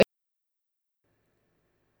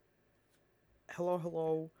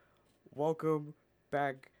hello. Welcome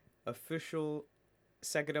back. Official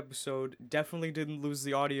second episode. Definitely didn't lose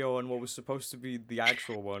the audio on what was supposed to be the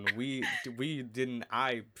actual one. We didn't.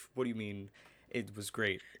 What do you mean? It was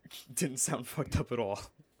great. Didn't sound fucked up at all.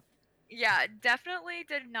 Yeah, definitely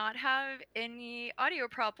did not have any audio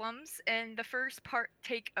problems in the first part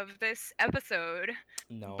take of this episode.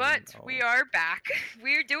 No, But no. we are back.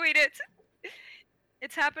 We're doing it.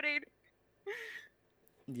 It's happening.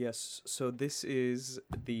 Yes, so this is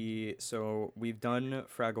so we've done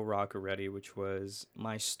Fraggle Rock already, which was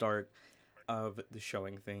my start of the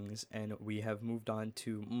showing things, and we have moved on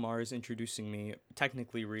to Mars introducing me,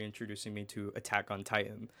 technically reintroducing me to Attack on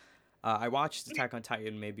Titan. I watched Attack on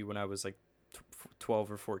Titan maybe when I was like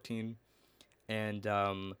 12 or 14, and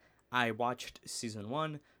I watched season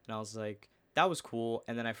one, and I was like, that was cool,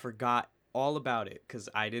 and then I forgot all about it because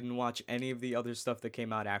I didn't watch any of the other stuff that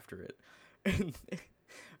came out after it.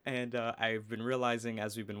 And I've been realizing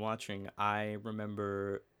as we've been watching, I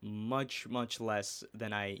remember much, much less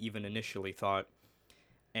than I even initially thought.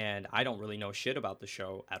 And I don't really know shit about the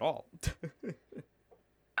show at all.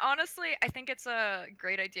 Honestly, I think it's a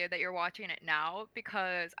great idea that you're watching it now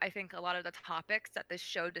because I think a lot of the topics that this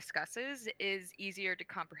show discusses is easier to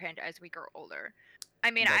comprehend as we grow older. I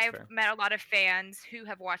mean, That's I've fair. met a lot of fans who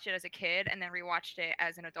have watched it as a kid and then rewatched it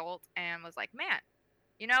as an adult and was like, man,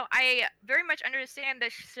 I very much understand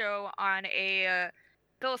this show on a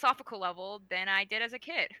philosophical level than I did as a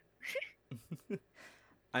kid.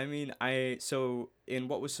 I mean, so in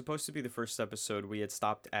what was supposed to be the first episode, we had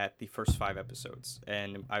stopped at the first five episodes,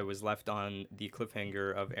 and I was left on the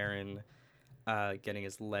cliffhanger of Eren getting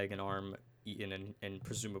his leg and arm eaten and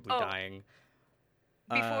presumably Oh, dying.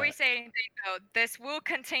 before Uh, we say anything, though, this will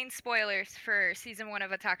contain spoilers for season 1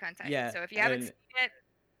 of Attack on Titan. yeah, So if you haven't seen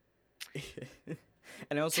it,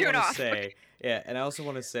 and I also tune want to off. say,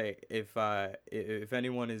 if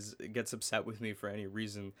anyone gets upset with me for any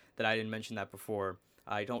reason that I didn't mention that before,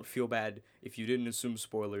 I don't feel bad if you didn't assume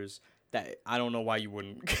spoilers. That I don't know why you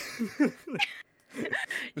wouldn't.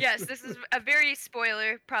 Yes, this is a very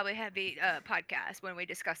spoiler, probably heavy podcast when we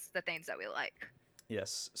discuss the things that we like.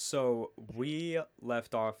 Yes. So we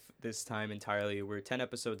left off this time entirely. We're 10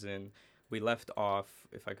 episodes in. We left off,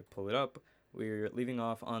 if I could pull it up, we're leaving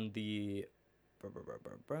off on the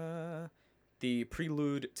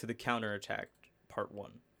prelude to the counterattack part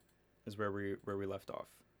 1 is where we left off.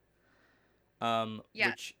 Yeah.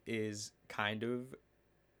 Which is kind of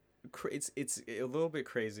it's a little bit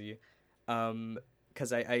crazy.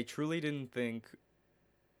 Cuz I truly didn't think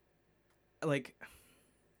like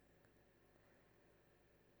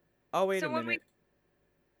oh wait So a when minute.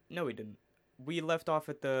 No, we didn't. We left off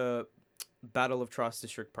at the Battle of Tross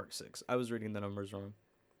District Part 6. I was reading the numbers wrong.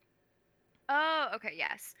 Oh, okay,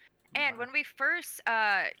 yes. And when we first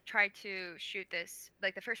tried to shoot this,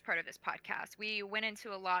 like the first part of this podcast, we went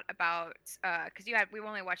into a lot about because we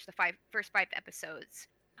only watched the first five episodes,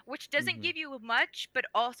 which doesn't give you much, but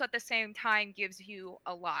also at the same time gives you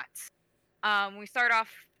a lot. We start off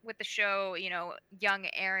with the show, young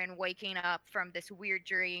Eren waking up from this weird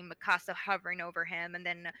dream, Mikasa hovering over him, and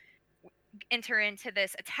then enter into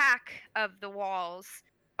this attack of the walls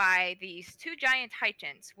by these two giant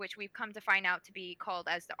titans, which we've come to find out to be called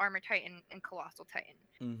as the Armor Titan and Colossal Titan.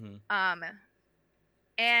 Mm-hmm.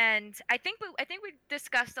 And I think we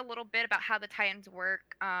discussed a little bit about how the Titans work.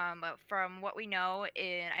 From what we know,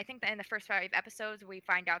 I think that in the first five episodes, we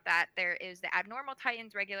find out that there is the Abnormal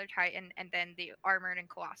Titans, Regular Titan, and then the Armored and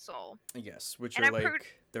Colossal. Yes, which and are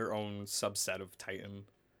their own subset of Titan.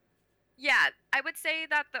 Yeah, I would say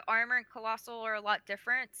that the Armor and Colossal are a lot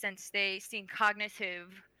different since they seem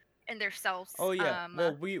cognitive in their selves. Oh yeah.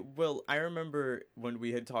 I remember when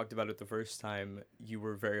we had talked about it the first time, you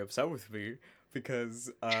were very upset with me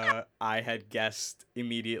because I had guessed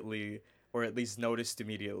immediately, or at least noticed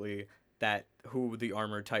immediately, that who the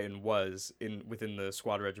Armored Titan was within the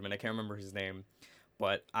squad regiment. I can't remember his name,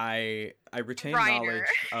 but I retained Reiner.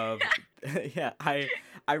 knowledge of yeah,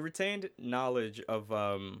 I retained knowledge of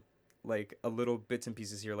like a little bits and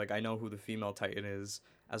pieces here. Like I know who the female Titan is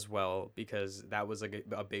as well because that was like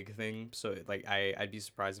a big thing. So like I'd be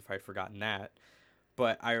surprised if I'd forgotten that.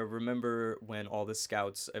 But I remember when all the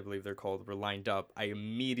scouts, I believe they're called, were lined up, I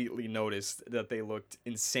immediately noticed that they looked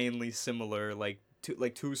insanely similar,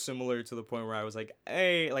 too similar to the point where I was like,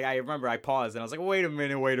 hey, like I remember I paused and I was like, wait a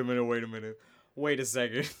minute, wait a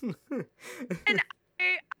second. And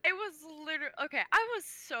I was literally okay. I was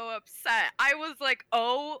so upset. I was like,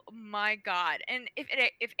 "Oh my god!" And if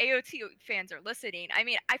AOT fans are listening, I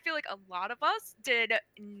mean, I feel like a lot of us did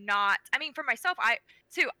not. I mean, for myself, I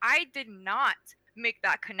did not make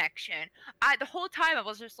that connection. The whole time I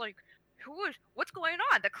was just like, what's going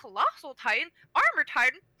on? The Colossal Titan, Armor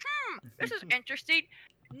Titan. This is interesting.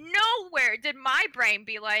 Nowhere did my brain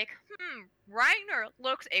be like, Reiner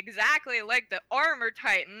looks exactly like the Armor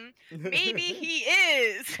Titan. Maybe he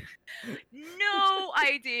is. No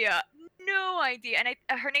idea. No idea. And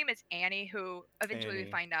her name is Annie, who eventually we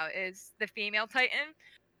Annie. find out is the female Titan.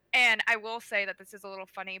 And I will say that this is a little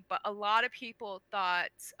funny, but a lot of people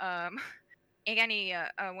thought Annie,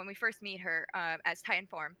 when we first meet her as Titan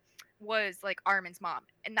form, was like Armin's mom,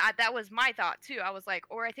 and that was my thought too. I was like,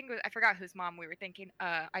 or I think I forgot whose mom we were thinking.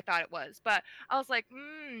 I thought it was, but I was like,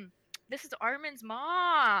 this is Armin's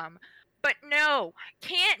mom. But no,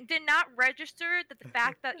 did not register that the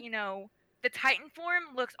fact that the Titan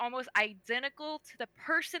form looks almost identical to the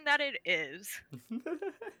person that it is.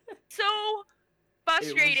 So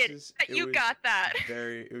frustrated that you got that.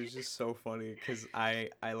 It was just so funny because I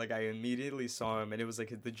immediately saw him and it was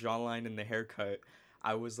like the jawline and the haircut.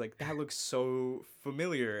 I was like, that looks so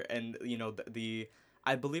familiar, and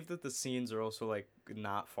I believe that the scenes are also like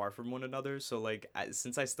not far from one another. So like,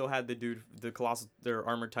 since I still had the colossal, their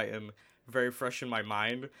armor titan, very fresh in my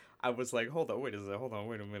mind, I was like, hold on, wait a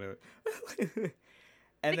minute, and because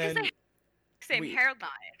then they have the same hairline.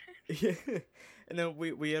 Yeah. And then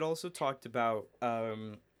we had also talked about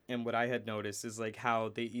and what I had noticed is like how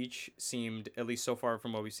they each seemed, at least so far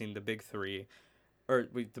from what we've seen, the big three, or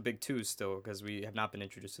the big two still, because we have not been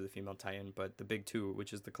introduced to the female titan, but the big two,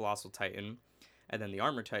 which is the colossal titan and then the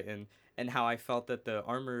armor titan, and how I felt that the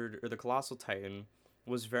armored or the colossal titan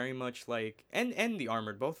was very much like, and the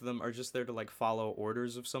armored, both of them are just there to like follow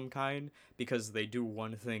orders of some kind, because they do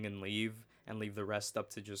one thing and leave the rest up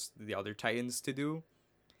to just the other titans to do.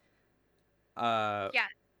 Yeah.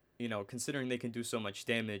 Considering they can do so much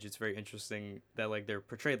damage, it's very interesting that like they're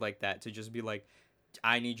portrayed like that, to just be like,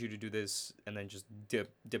 I need you to do this, and then just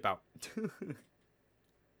dip out.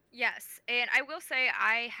 Yes, and I will say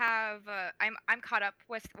I have I'm caught up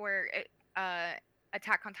with where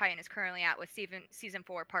Attack on Titan is currently at with season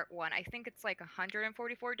 4 part 1. I think it's like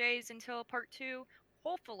 144 days until part 2.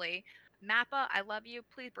 Hopefully, Mappa, I love you.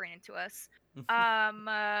 Please bring it to us.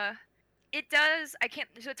 It does. I can't.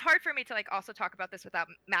 So it's hard for me to like also talk about this without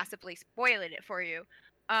massively spoiling it for you.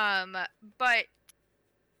 But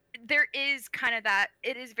there is kind of that.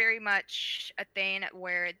 It is very much a thing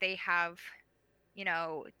where they have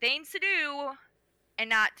things to do and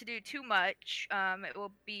not to do too much. It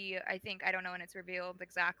will be, I think, I don't know when it's revealed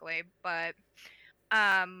exactly, but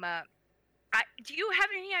do you have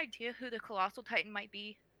any idea who the Colossal Titan might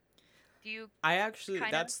be? Do you I actually,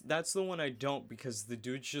 that's the one I don't, because the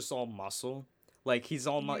dude's just all muscle. Like he's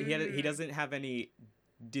all he doesn't have any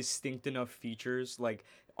distinct enough features. Like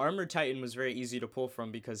Armored Titan was very easy to pull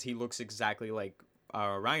from because he looks exactly like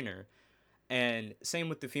Reiner. And same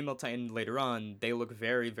with the female Titan later on, they look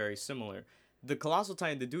very, very similar. The Colossal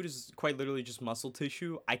Titan, the dude is quite literally just muscle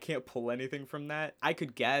tissue. I can't pull anything from that. I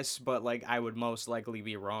could guess, but like I would most likely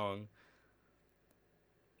be wrong.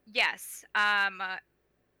 Yes.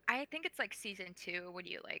 I think it's like season 2 when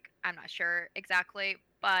you like, I'm not sure exactly,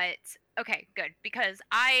 but okay, good, because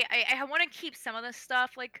I want to keep some of this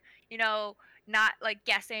stuff like, not like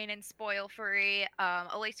guessing and spoil free.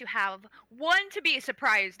 At least you have one to be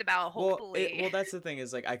surprised about, hopefully. Well, that's the thing,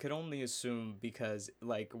 is like I could only assume, because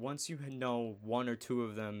like once you know one or two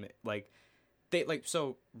of them, like they like,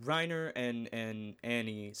 so Reiner and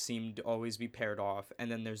Annie seem to always be paired off,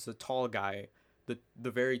 and then there's the tall guy,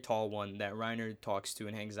 the very tall one that Reiner talks to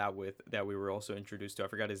and hangs out with, that we were also introduced to. I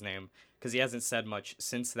forgot his name because he hasn't said much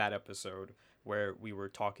since that episode where we were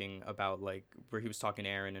talking about, like, where he was talking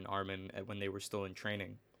to Eren and Armin when they were still in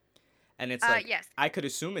training. And it's like, yes. I could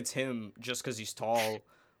assume it's him just because he's tall,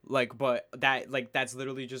 like, but that's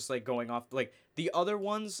literally just like going off, like the other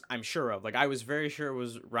ones I'm sure of. Like I was very sure it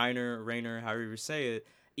was Rainer, however you say it,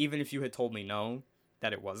 even if you had told me no,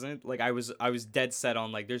 that it wasn't. Like I was dead set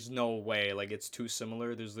on, like, there's no way, like it's too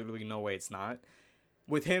similar. There's literally no way it's not.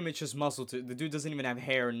 With him, it's just muscle. The dude doesn't even have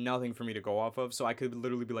hair, nothing for me to go off of. So I could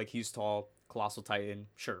literally be like, he's tall, colossal titan.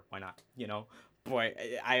 Sure, why not? Boy,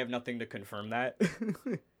 I have nothing to confirm that.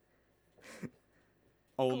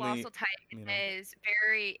 Colossal Titan is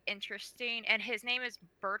very interesting, and his name is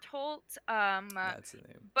Bertolt. That's the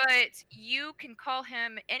name. But you can call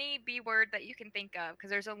him any B word that you can think of, because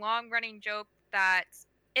there's a long running joke that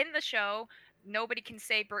in the show nobody can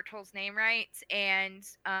say Bertolt's name right, and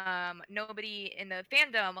nobody in the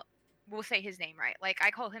fandom will say his name right. Like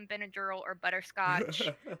I call him Benadryl or Butterscotch,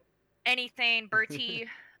 anything. Bertie,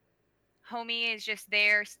 homie is just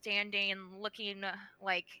there standing, looking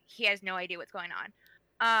like he has no idea what's going on.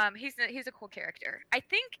 He's a cool character. I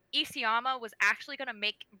think Isayama was actually gonna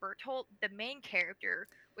make Bertolt the main character,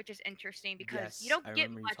 which is interesting because you Yes, don't I get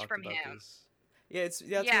remember you much talked from about him. this. Yeah, it's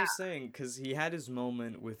that's what I Yeah. was saying because he had his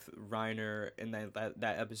moment with Reiner in that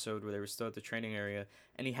episode where they were still at the training area,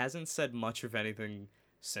 and he hasn't said much of anything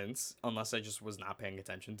since, unless I just was not paying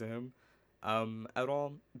attention to him, at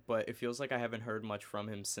all. But it feels like I haven't heard much from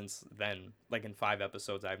him since then. Like in 5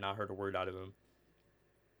 episodes, I have not heard a word out of him.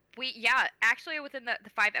 Actually within the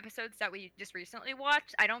 5 episodes that we just recently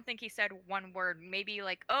watched, I don't think he said one word. Maybe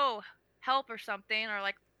like, oh, help or something, or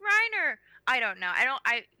like, Reiner. I don't know.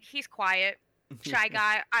 He's quiet, shy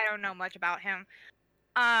guy. I don't know much about him.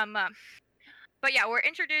 Um, but yeah, we're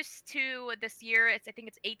introduced to this year. I think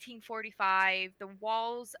it's 1845. The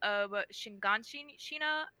walls of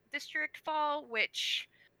Shinganshina district fall, which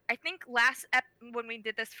I think when we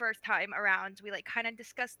did this first time around, we like kind of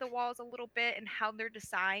discussed the walls a little bit and how they're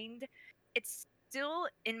designed. It's still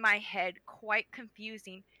in my head quite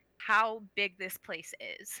confusing how big this place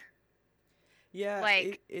is. Yeah,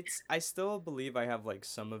 Like, it's I still believe I have like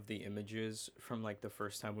some of the images from like the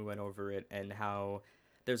first time we went over it and how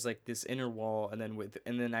there's like this inner wall and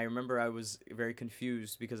then I remember I was very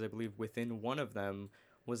confused because I believe within one of them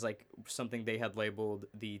was like something they had labeled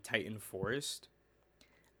the Titan Forest,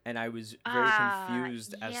 and I was very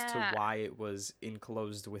confused as to yeah. why it was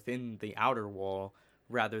enclosed within the outer wall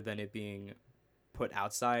rather than it being put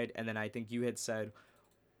outside. And then I think you had said,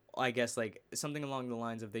 I guess like something along the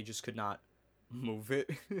lines of they just could not move it.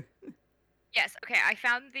 Yes, okay, I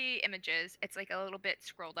found the images. It's like a little bit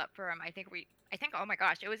scrolled up from I think oh my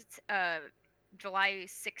gosh, it was July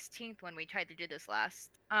 16th when we tried to do this last.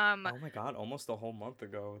 Oh my god, almost a whole month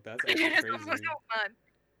ago. That's actually It is almost crazy. a month.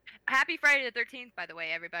 Happy Friday the 13th, by the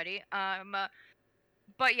way, everybody.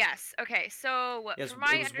 But yes, okay, so Yes, from it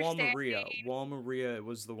my was Wall understanding, Maria. Wall Maria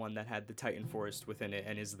was the one that had the Titan Forest within it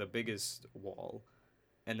and is the biggest wall.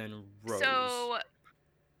 And then Rose. so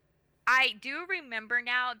I do remember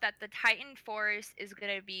now that the Titan Forest is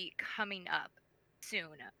gonna be coming up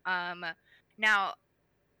soon. Now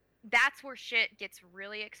that's where shit gets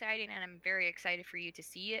really exciting, and I'm very excited for you to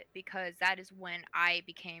see it because that is when I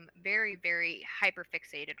became very, very hyper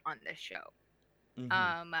fixated on this show.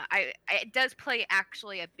 Mm-hmm. I it does play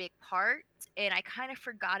actually a big part, and I kind of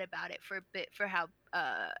forgot about it for a bit for how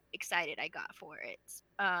excited I got for it.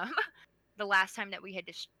 The last time that we had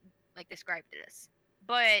described this,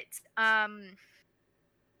 but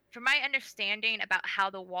from my understanding about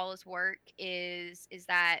how the walls work is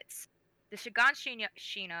that the Shiganshina,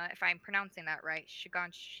 if I'm pronouncing that right,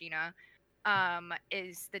 Shiganshina,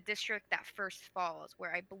 is the district that first falls,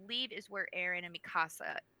 where I believe is where Eren and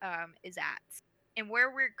Mikasa is at, and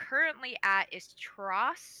where we're currently at is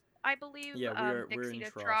Trost, I believe, Yeah, we're Dixie in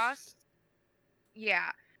to Trost. Trost.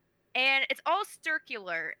 Yeah, and it's all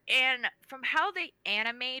circular, and from how they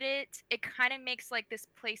animate it, it kind of makes like this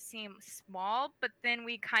place seem small, but then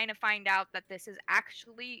we kind of find out that this is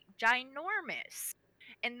actually ginormous,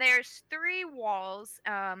 and there's three walls.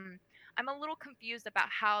 I'm a little confused about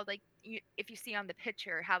how, like, if you see on the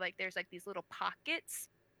picture how like there's like these little pockets,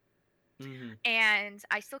 Mm-hmm. and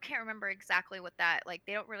I still can't remember exactly what that, like,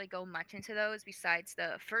 they don't really go much into those besides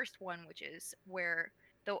the first one, which is where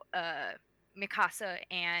the Mikasa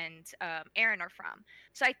and Eren are from.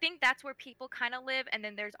 So I think that's where people kind of live, and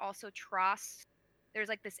then there's also Tross. There's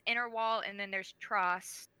like this inner wall, and then there's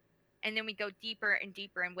Tross, and then we go deeper and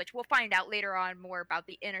deeper, in which we'll find out later on more about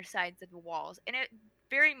the inner sides of the walls, and it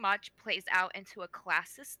very much plays out into a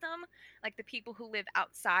class system. Like the people who live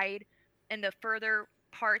outside in the further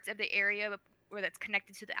parts of the area where that's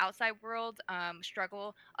connected to the outside world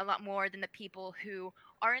struggle a lot more than the people who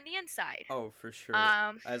are in the inside. Oh, for sure.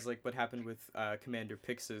 um As like what happened with Commander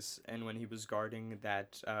Pixis and when he was guarding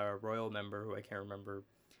that royal member who I can't remember,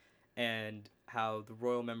 and how the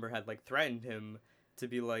royal member had like threatened him to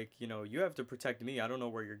be like, you have to protect me. I don't know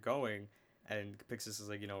where you're going. And Pixis is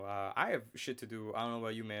like, I have shit to do. I don't know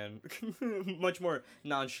about you, man. Much more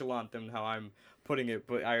nonchalant than how I'm putting it.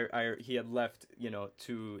 But he had left,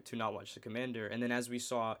 to not watch the commander. And then as we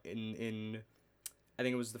saw in I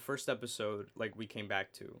think it was the first episode, like we came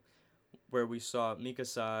back to, where we saw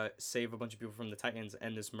Mikasa save a bunch of people from the Titans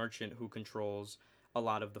and this merchant who controls a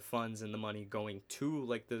lot of the funds and the money going to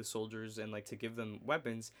like the soldiers and like to give them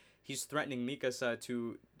weapons. He's threatening Mikasa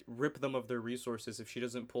to rip them of their resources if she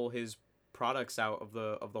doesn't pull his products out of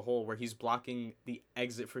the hole, where he's blocking the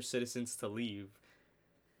exit for citizens to leave.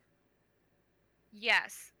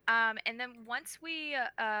 Yes. And then once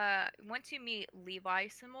you meet Levi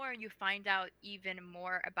some more, you find out even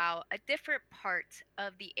more about a different part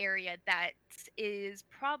of the area that is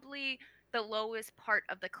probably the lowest part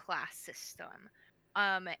of the class system.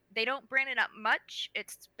 They don't bring it up much.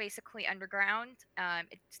 It's basically underground. I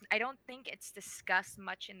don't think it's discussed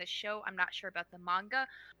much in the show. I'm not sure about the manga,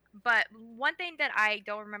 but one thing that I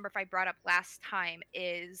don't remember if I brought up last time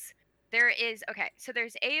is there is okay. So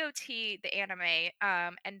there's AOT, the anime,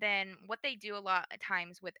 and then what they do a lot of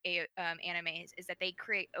times with animes is that they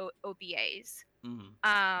create OVAs. Mhm.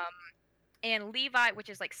 Um, and Levi, which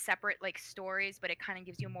is like separate like stories, but it kind of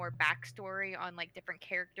gives you more backstory on like different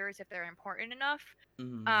characters if they're important enough,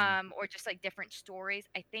 Mhm. or just like different stories.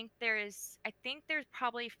 I think there's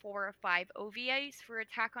probably 4 or 5 OVAs for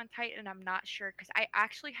Attack on Titan. I'm not sure because I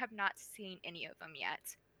actually have not seen any of them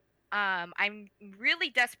yet. I'm really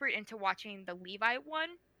desperate into watching the Levi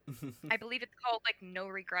one. Mhm. I believe it's called like No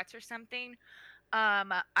Regrets or something.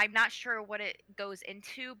 I'm not sure what it goes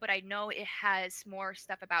into, but I know it has more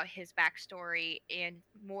stuff about his backstory and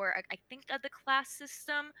more, I think, of the class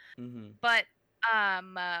system. Mhm. But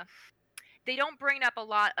um, uh, they don't bring up a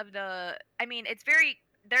lot of the. I mean, it's very.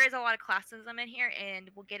 There is a lot of classism in here, and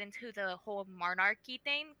we'll get into the whole monarchy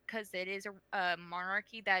thing because it is a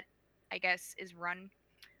monarchy that I guess is run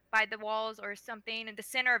by the walls or something, and the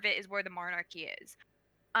center of it is where the monarchy is.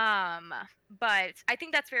 Um, but I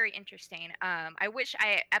think that's very interesting. I wish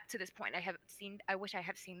I up to this point I wish I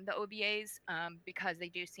have seen the OBAs because they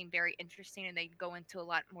do seem very interesting and they go into a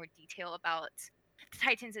lot more detail about the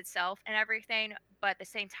Titans itself and everything, but at the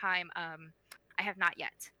same time I have not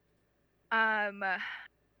yet. Um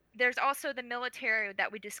there's also the military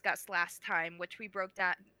that we discussed last time, which we broke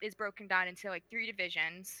down is broken down into like 3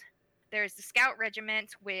 divisions. There's the scout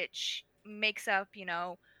regiment, which makes up,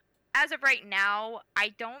 as of right now, I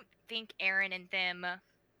don't think Eren and them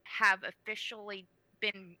have officially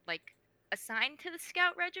been like assigned to the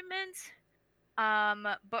scout regiment,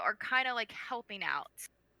 but are kind of like helping out.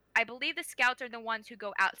 I believe the scouts are the ones who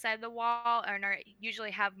go outside the wall and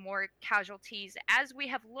usually have more casualties, as we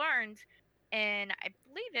have learned. And I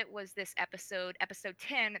believe it was this episode, episode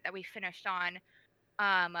 10, that we finished on,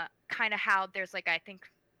 kind of how there's like, I think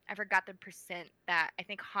I forgot the percent that I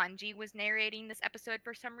think Hanji was narrating this episode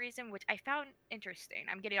for some reason, which I found interesting.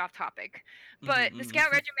 I'm getting off topic, but the Mhm.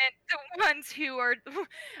 scout regiment, the ones who are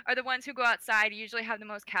are the ones who go outside, usually have the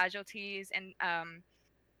most casualties, and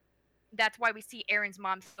that's why we see Aaron's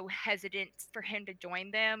mom so hesitant for him to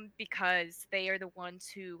join them because they are the ones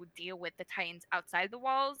who deal with the Titans outside the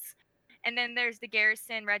walls. And then there's the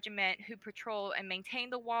garrison regiment who patrol and maintain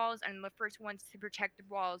the walls and the first ones to protect the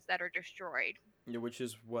walls that are destroyed. Yeah, which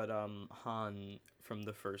is what Han from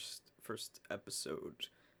the first episode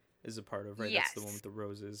is a part of, right? That's the one Yes. with the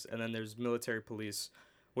roses. And then there's military police,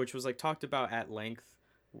 which was like talked about at length,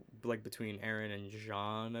 like between Aaron and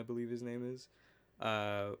Jean, I believe his name is,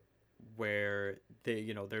 uh, where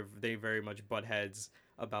they very much butt heads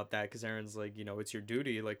about that because Aaron's like, it's your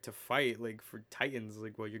duty like to fight like for Titans,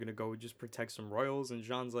 like, well, you're gonna go just protect some royals, and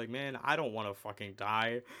Jean's like, man, I don't want to fucking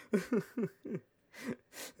die.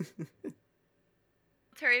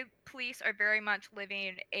 Military police are very much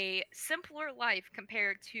living a simpler life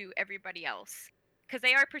compared to everybody else because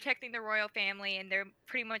they are protecting the royal family and they're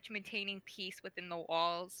pretty much maintaining peace within the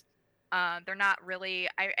walls. They're not really.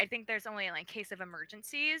 I think there's only like case of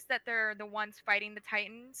emergencies that they're the ones fighting the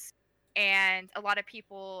Titans, and a lot of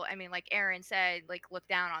people, I mean, like Aaron said, like look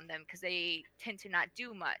down on them because they tend to not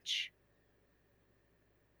do much.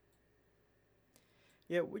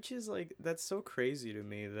 Yeah, which is like that's so crazy to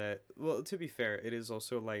me that, well, to be fair, it is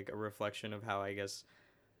also like a reflection of how I guess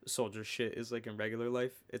soldier shit is like in regular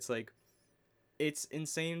life. It's like it's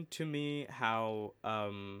insane to me how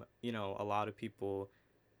a lot of people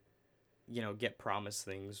get promised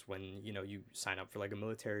things when you sign up for like a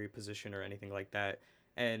military position or anything like that,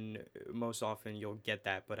 and most often you'll get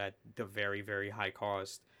that, but at the very very high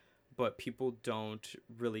cost. But people don't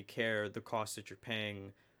really care the cost that you're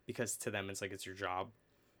paying because to them it's like it's your job.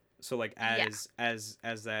 So like Yeah, as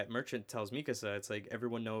that merchant tells Mikasa, it's like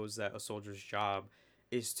everyone knows that a soldier's job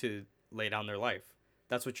is to lay down their life.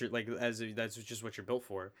 That's what you're like that's just what you're built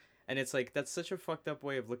for. And it's like that's such a fucked up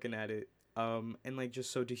way of looking at it. And like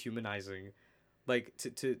just so dehumanizing. Like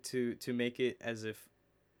to make it as if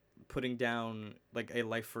putting down like a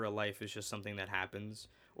life for a life is just something that happens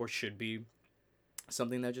or should be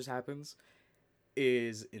something that just happens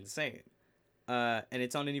is insane. And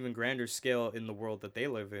it's on an even grander scale in the world that they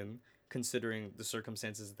live in, considering the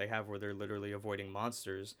circumstances that they have, where they're literally avoiding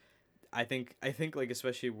monsters. I think like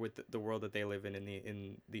especially with the world that they live in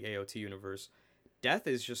the AOT universe, death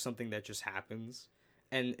is just something that just happens,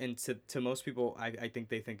 and to most people, I think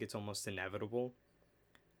they think it's almost inevitable.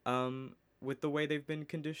 With the way they've been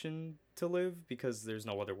conditioned to live, because there's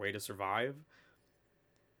no other way to survive.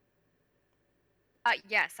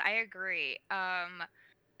 Yes, I agree.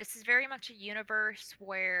 This is very much a universe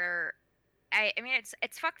where I mean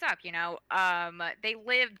it's fucked up, you know. They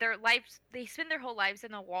live their lives, they spend their whole lives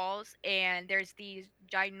in the walls, and there's these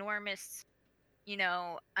ginormous, you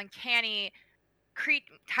know, uncanny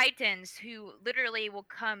titans who literally will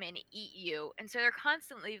come and eat you, and so they're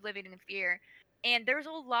constantly living in fear. And there's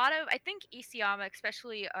a lot of, I think Isayama,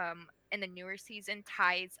 especially in the newer season,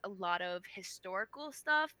 ties a lot of historical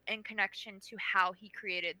stuff in connection to how he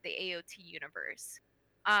created the AOT universe.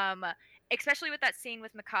 um Especially with that scene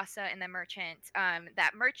with Mikasa and the merchant.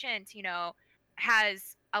 That merchant, you know,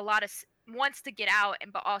 has a lot of wants to get out,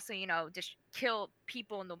 and but also, you know, just kill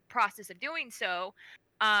people in the process of doing so.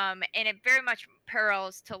 And it very much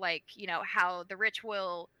parallels to, like, you know, how the rich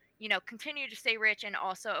will, you know, continue to stay rich, and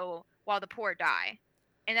also while the poor die.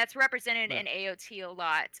 And that's represented Right. in AOT a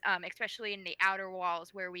lot, especially in the outer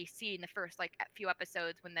walls, where we see in the first like few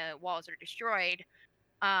episodes when the walls are destroyed.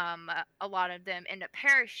 A lot of them end up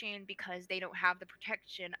perishing because they don't have the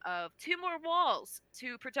protection of two more walls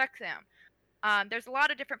to protect them. There's a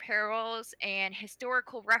lot of different parallels and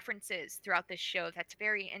historical references throughout this show that's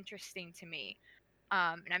very interesting to me.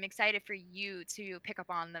 And I'm excited for you to pick up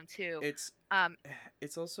on them too. It's Um,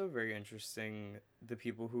 it's also very interesting the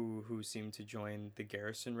people who seem to join the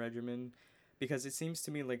garrison regimen, because it seems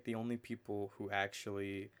to me like the only people who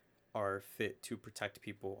actually are fit to protect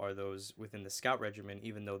people are those within the scout regiment,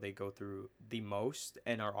 even though they go through the most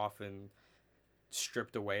and are often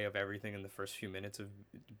stripped away of everything in the first few minutes of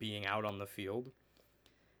being out on the field.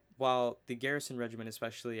 While the garrison regiment,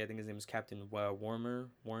 especially, I think his name is Captain Warner,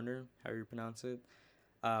 how you pronounce it,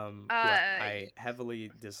 who I y-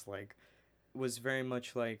 heavily dislike, was very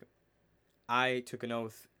much like, I took an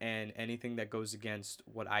oath, and anything that goes against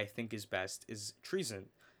what I think is best is treason.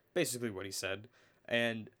 Basically, what he said,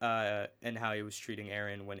 and how he was treating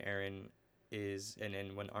Eren when Eren is,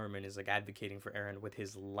 and when Armin is like advocating for Eren with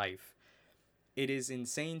his life. It is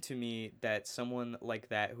insane to me that someone like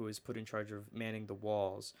that, who is put in charge of manning the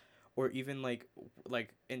walls, or even like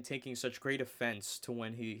and taking such great offense to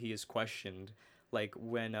when he is questioned, like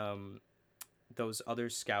when those other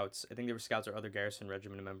scouts, I think they were scouts or other garrison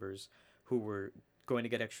regiment members, who were going to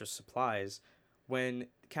get extra supplies, when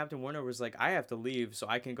Captain Warner was like, I have to leave so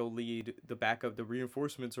I can go lead the backup, the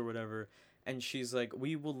reinforcements or whatever. And she's like,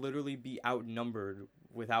 we will literally be outnumbered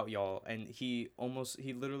without y'all. And he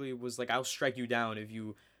literally was like, I'll strike you down if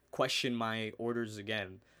you question my orders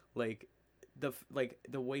again. Like,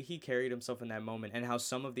 the way he carried himself in that moment, and how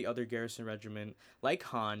some of the other garrison regiment, like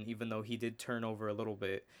Han, even though he did turn over a little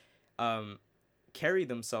bit, um, carry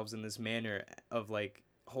themselves in this manner of like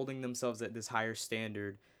holding themselves at this higher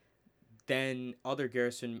standard than other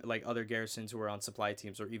garrisons who are on supply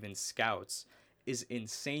teams or even scouts, is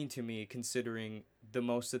insane to me, considering the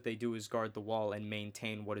most that they do is guard the wall and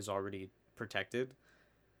maintain what is already protected.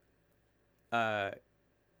 uh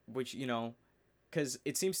which, you know, because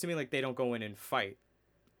it seems to me like they don't go in and fight,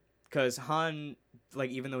 because Han, like,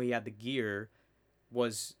 even though he had the gear,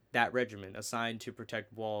 was that regiment assigned to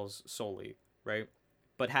protect walls solely, right?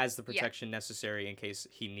 But has the yeah. protection necessary in case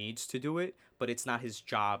he needs to do it, but it's not his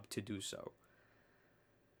job to do so.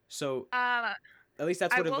 So Um, at least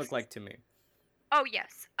that's I what it will. looked like to me. Oh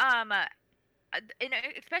yes.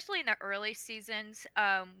 Especially in the early seasons,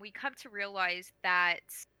 we come to realize that,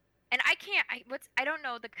 and I can't, I don't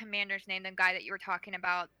know the commander's name, the guy that you were talking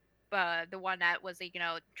about, the one that was, like, you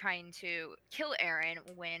know, trying to kill Eren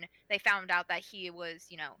when they found out that he was,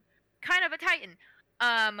 you know, kind of a Titan.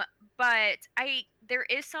 Um, but there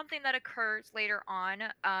is something that occurs later on,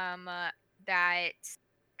 that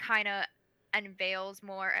kind of unveils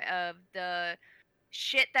more of the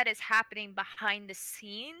shit that is happening behind the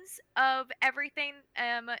scenes of everything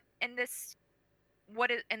in this, what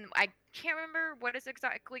is, and I can't remember what is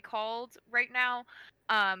exactly called right now.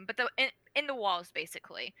 But in the walls,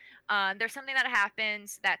 basically, there's something that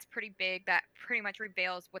happens that's pretty big that pretty much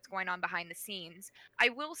reveals what's going on behind the scenes. I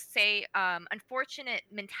will say, unfortunate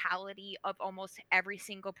mentality of almost every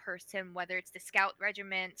single person, whether it's the scout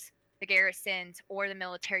regiments, the garrisons, or the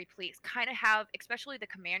military police, kind of have, especially the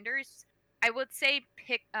commanders. I would say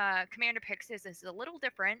Commander Pixis is a little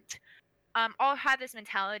different. All have this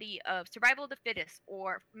mentality of survival of the fittest,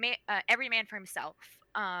 or every man for himself.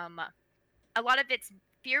 A lot of it's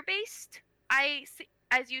fear based. I see,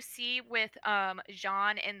 as you see with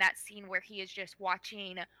Jean in that scene where he is just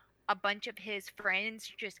watching a bunch of his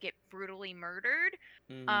friends just get brutally murdered.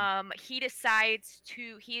 Mm. He decides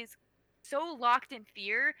to. He's so locked in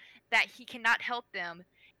fear that he cannot help them,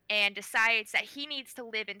 and decides that he needs to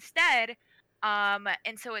live instead.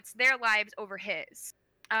 And so it's their lives over his.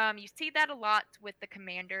 You see that a lot with the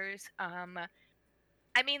commanders.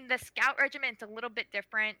 I mean, the scout regiment's a little bit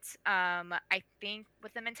different, I think,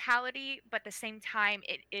 with the mentality, but at the same time,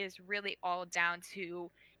 it is really all down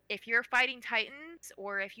to if you're fighting titans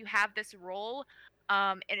or if you have this role,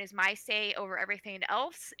 it is my say over everything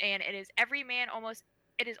else, and it is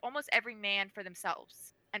almost every man for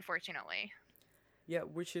themselves, unfortunately. Yeah,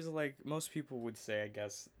 which is like most people would say, I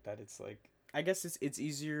guess, that it's like I guess it's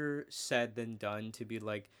easier said than done to be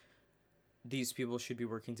like these people should be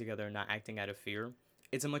working together and not acting out of fear.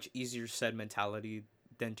 It's a much easier said mentality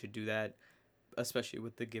than to do that, especially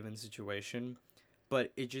with the given situation.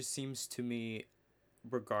 But it just seems to me,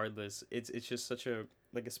 regardless, it's just such a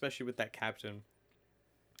like, especially with that captain,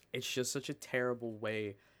 it's just such a terrible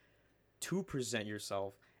way to present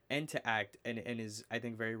yourself and to act, and is, I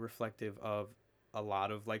think, very reflective of a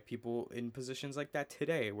lot of like people in positions like that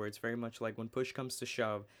today, where it's very much like when push comes to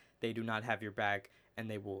shove, they do not have your back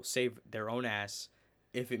and they will save their own ass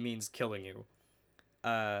if it means killing you.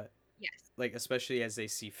 uh Yes. like, especially as they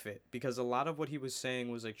see fit, because a lot of what he was saying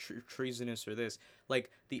was like treasonous or this, like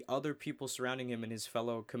the other people surrounding him and his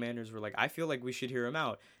fellow commanders were like, I feel like we should hear him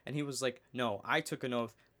out, and he was like, no, I took an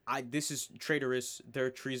oath. This is traitorous. They're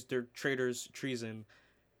traitors, treason,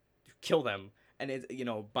 kill them. And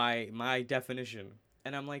it, by my definition.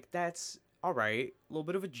 And I'm like, that's all right, a little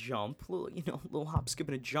bit of a jump, little, little hop skip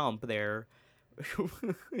and a jump there.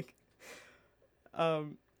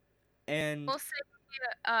 um and We'll say,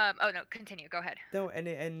 oh no, continue. Go ahead. no,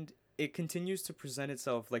 and it continues to present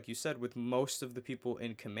itself, like you said, with most of the people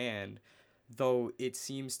in command. Though it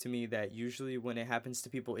seems to me that usually when it happens to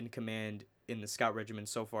people in command in the scout regiment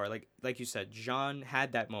so far, like you said, Jean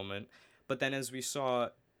had that moment, but then as we saw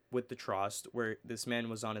with the Trost, where this man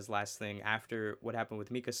was on his last thing after what happened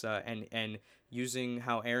with Mikasa, and using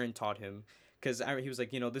how Eren taught him, because he was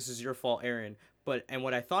like, this is your fault, Eren. And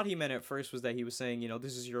what I thought he meant at first was that he was saying,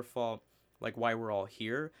 this is your fault, like why we're all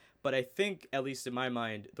here. But I think, at least in my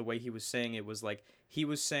mind, the way he was saying it was like he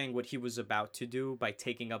was saying what he was about to do by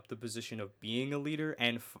taking up the position of being a leader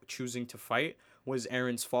and choosing to fight was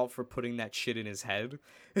Eren's fault for putting that shit in his head,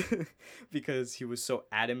 because he was so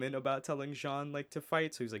adamant about telling Jean like to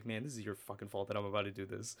fight. So he's like, man, this is your fucking fault that I'm about to do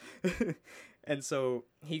this. And so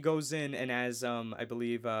he goes in, and as I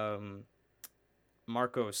believe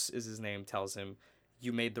Marcos is his name, tells him,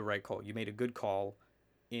 you made the right call. You made a good call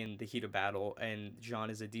in the heat of battle, and Jean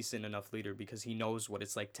is a decent enough leader because he knows what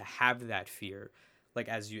it's like to have that fear, like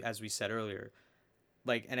as we said earlier.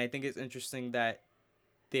 Like, and I think it's interesting that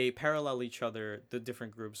they parallel each other, the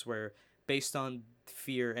different groups, where based on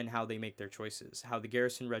fear and how they make their choices, how the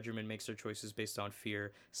garrison regiment makes their choices based on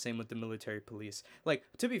fear, same with the military police. Like,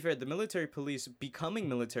 to be fair, the military police, becoming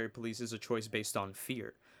military police is a choice based on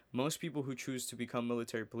fear. Most people who choose to become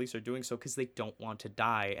military police are doing so because they don't want to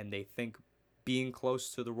die, and they think being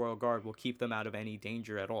close to the royal guard will keep them out of any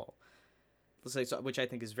danger at all. Which I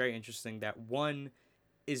think is very interesting, that one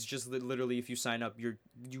is just literally, if you sign up, you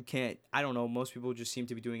can't, I don't know, most people just seem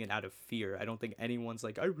to be doing it out of fear. I don't think anyone's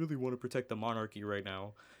like, I really want to protect the monarchy right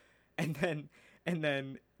now. And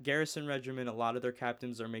then garrison regiment, a lot of their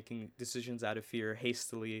captains are making decisions out of fear,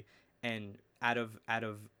 hastily, and out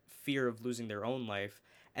of fear of losing their own life.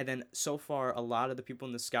 And then so far, a lot of the people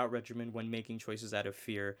in the scout regiment, when making choices out of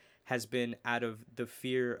fear, has been out of the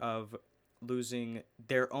fear of losing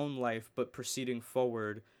their own life, but proceeding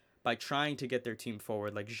forward by trying to get their team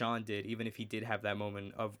forward, like Jean did, even if he did have that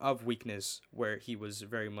moment of weakness where he was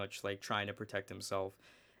very much like trying to protect himself.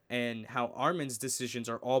 And how Armin's decisions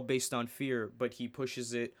are all based on fear, but he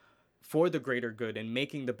pushes it for the greater good and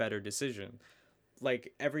making the better decision.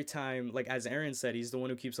 Like every time, like as Eren said, he's the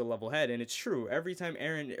one who keeps a level head, and it's true. Every time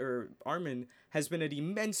Eren or Armin has been at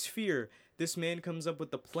immense fear, this man comes up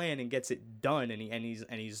with the plan and gets it done, and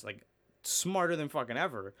he's like smarter than fucking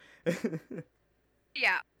ever.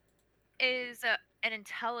 Yeah, is an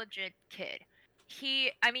intelligent kid.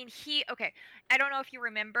 Okay, I don't know if you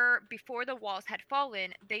remember, before the walls had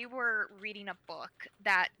fallen, they were reading a book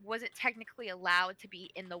that wasn't technically allowed to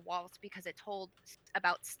be in the walls because it told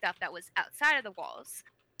about stuff that was outside of the walls.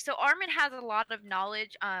 So Armin has a lot of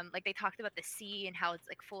knowledge. Like they talked about the sea and how it's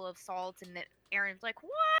like full of salt, and that Aaron's like,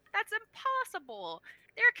 "What? That's impossible.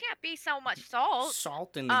 There can't be so much salt."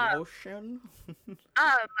 Salt in the Um, ocean.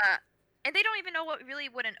 uh, and they don't even know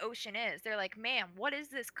what an ocean is. They're like, man, what is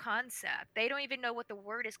this concept? They don't even know what the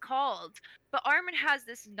word is called. But Armin has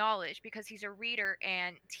this knowledge because he's a reader,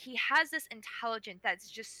 and he has this intelligence that's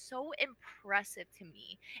just so impressive to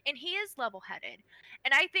me. And he is level headed.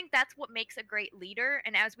 And I think that's what makes a great leader.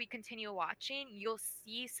 And as we continue watching, you'll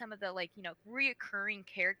see some of the, like, reoccurring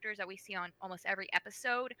characters that we see on almost every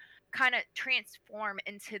episode kind of transform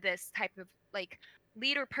into this type of like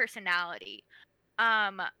leader personality.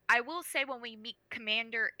 I will say when we meet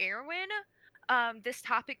Commander Erwin, this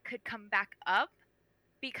topic could come back up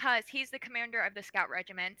because he's the commander of the scout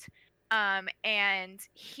regiment, and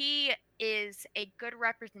he is a good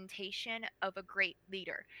representation of a great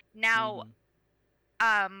leader. Now,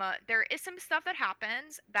 Mm-hmm. there is some stuff that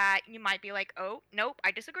happens that you might be like, oh, nope,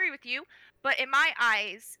 I disagree with you. But in my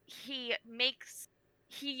eyes, he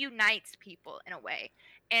unites people in a way.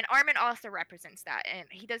 And Armin also represents that, and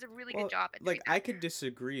he does a really good Well, job at doing like that. I could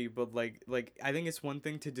disagree, but like I think it's one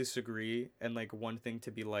thing to disagree and like one thing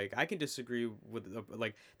to be like I can disagree with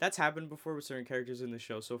like that's happened before with certain characters in the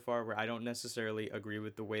show so far where I don't necessarily agree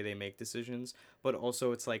with the way they make decisions, but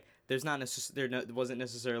also it's like there's not wasn't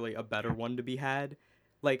necessarily a better one to be had.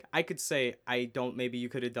 Like I could say I don't maybe you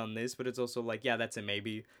could have done this, but it's also like yeah, that's a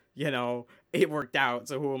maybe. You know, it worked out,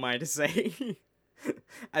 so who am I to say?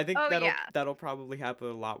 I think Oh, that'll yeah. that'll probably happen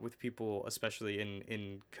a lot with people, especially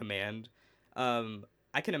in command. Um,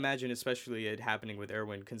 I can imagine, especially it happening with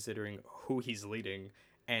Erwin, considering who he's leading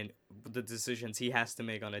and the decisions he has to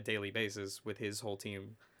make on a daily basis with his whole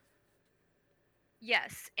team.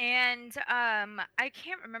 Yes, and I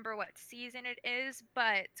can't remember what season it is,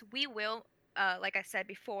 but we will, like I said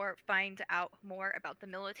before, find out more about the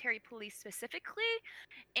military police specifically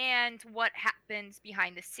and what happens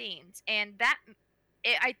behind the scenes. And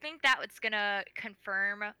I think that it's gonna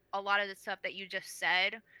confirm a lot of the stuff that you just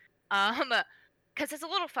said, um, because it's a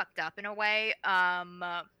little fucked up in a way.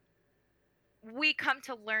 We come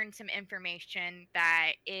to learn some information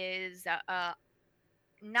that is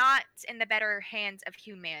not in the better hands of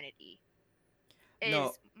humanity No,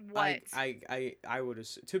 is what. I would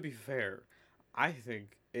to be fair, I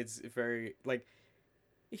think it's very like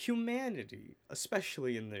humanity,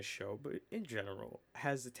 especially in this show, but in general,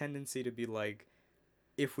 has a tendency to be like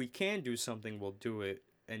if we can do something, we'll do it,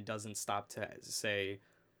 and doesn't stop to say,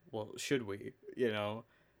 well, should we? You know.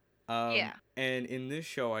 Yeah. And in this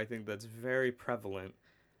show, I think that's very prevalent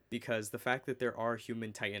because the fact that there are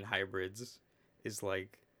human Titan hybrids is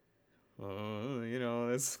like, you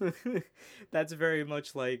know, that's that's very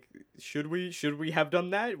much like, should we have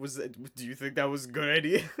done that? Do you think that was a good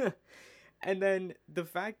idea? And then the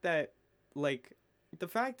fact that, like, the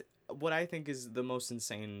fact what I think is the most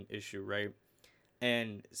insane issue, right?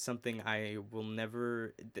 And something I will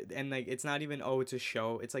never and like it's not even oh it's a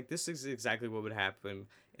show. It's like this is exactly what would happen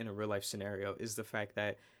in a real life scenario is the fact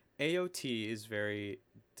that AOT is very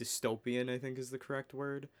dystopian, I think is the correct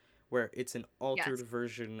word, where it's an altered Yes.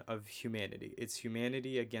 version of humanity. It's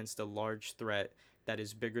humanity against a large threat that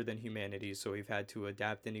is bigger than humanity, so we've had to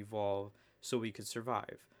adapt and evolve so we could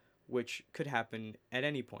survive, which could happen at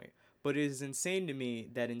any point. But it is insane to me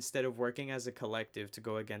that instead of working as a collective to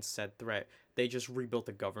go against said threat, they just rebuilt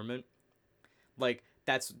the government. Like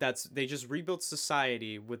that's they just rebuilt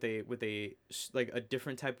society with a like a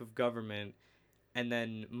different type of government and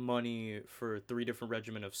then money for 3 different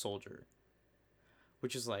regiment of soldier,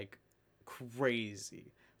 which is like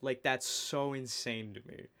crazy. Like that's so insane to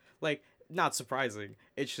me. Like not surprising.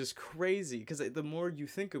 It's just crazy because the more you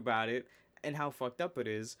think about it and how fucked up it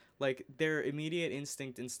is, like their immediate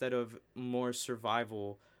instinct instead of more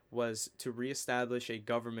survival was to reestablish a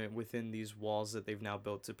government within these walls that they've now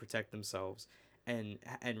built to protect themselves and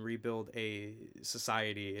rebuild a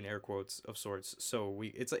society in air quotes of sorts. So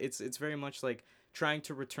it's very much like trying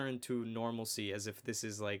to return to normalcy as if this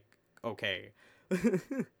is like okay.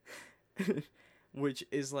 Which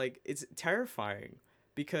is like it's terrifying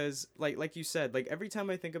because like you said, like every time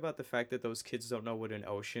I think about the fact that those kids don't know what an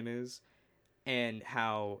ocean is and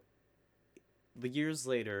how the years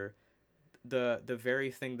later the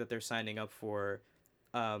very thing that they're signing up for,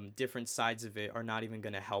 different sides of it are not even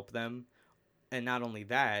going to help them. And not only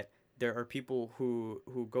that, there are people who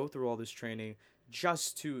go through all this training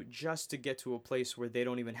just to get to a place where they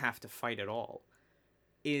don't even have to fight at all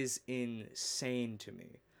is insane to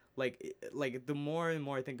me. Like the more and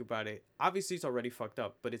more I think about it, obviously it's already fucked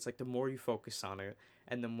up, but it's like the more you focus on it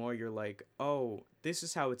and the more you're like, "Oh, this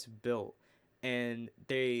is how it's built." And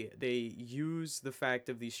they use the fact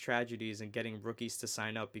of these tragedies and getting rookies to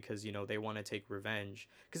sign up because they want to take revenge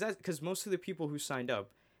because most of the people who signed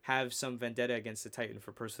up have some vendetta against the Titan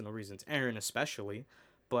for personal reasons, Eren especially,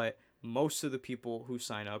 but most of the people who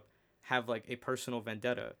sign up have like a personal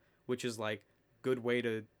vendetta, which is like good way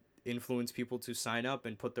to influence people to sign up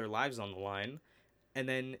and put their lives on the line, and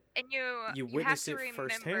then And you you have witness to it remember,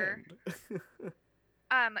 firsthand.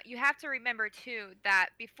 you have to remember too that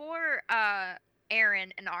before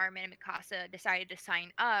Aaron and Armin and Mikasa decided to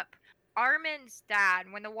sign up, Armin's dad,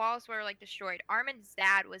 when the walls were like destroyed, Armin's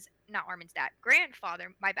dad was not Armin's dad,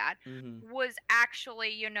 grandfather, my bad, Mm-hmm. was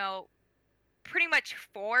actually, pretty much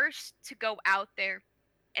forced to go out there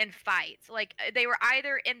and fight. Like they were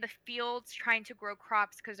either in the fields trying to grow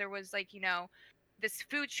crops because there was like, this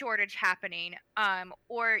food shortage happening,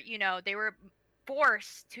 or they were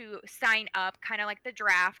forced to sign up, kind of like the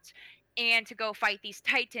draft, and to go fight these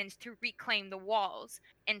titans to reclaim the walls.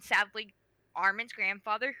 And sadly, Armin's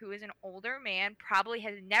grandfather, who is an older man, probably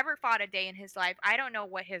has never fought a day in his life. I don't know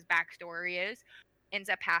what his backstory is. Ends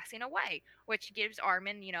up passing away, which gives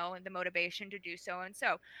Armin, the motivation to do so. And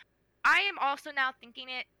so I am also now thinking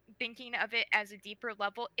of it as a deeper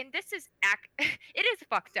level, and this is it is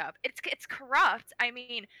fucked up. It's corrupt. I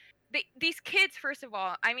mean, these kids, first of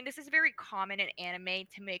all, I mean, this is very common in anime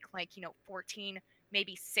to make, like, 14,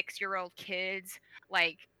 maybe 6-year-old kids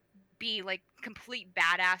like be like complete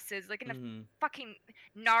badasses. Like in the Mm-hmm. fucking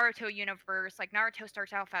Naruto universe, like Naruto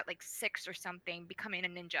starts off at like 6 or something, becoming a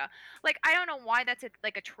ninja. Like I don't know why that's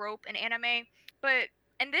like a trope in anime, but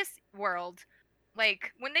in this world,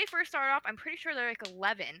 like when they first start off, I'm pretty sure they're like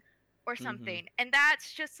 11 or Mm-hmm. something, and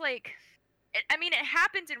that's just like, I mean, it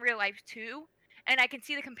happens in real life too, and I can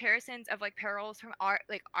see the comparisons of like perils from our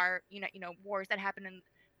wars that happen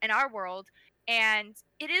in our world, and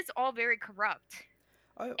it is all very corrupt.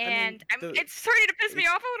 I mean And it's starting to piss me it's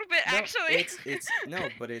off a little bit, no, actually. it's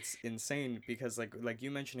no, but it's insane because like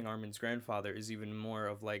you mentioning Armin's grandfather is even more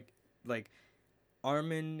of like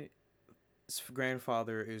Armin's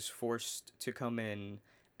grandfather is forced to come in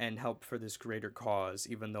and help for this greater cause,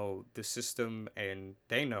 even though the system and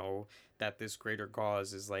they know that this greater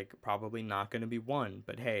cause is like probably not going to be won.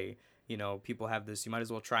 But hey, people have this you might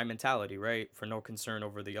as well try mentality, right? For no concern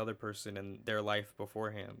over the other person and their life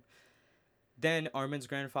beforehand. Then Armin's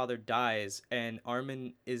grandfather dies, and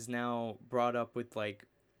Armin is now brought up with like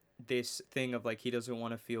this thing of like he doesn't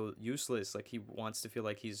want to feel useless, like he wants to feel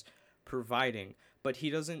like he's providing, but he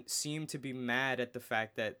doesn't seem to be mad at the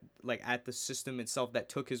fact that like at the system itself that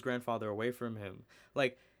took his grandfather away from him.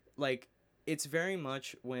 Like it's very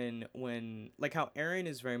much when like how Eren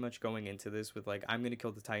is very much going into this with like I'm going to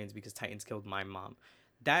kill the Titans because Titans killed my mom.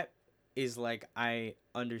 That is like I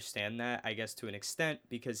understand that I guess to an extent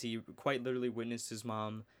because he quite literally witnessed his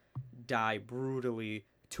mom die brutally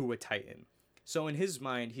to a Titan. So in his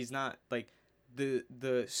mind, he's not like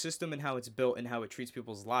the system and how it's built and how it treats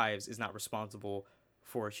people's lives is not responsible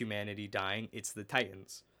for humanity dying. It's the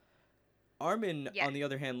Titans. Armin, Yeah, on the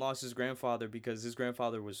other hand, lost his grandfather because his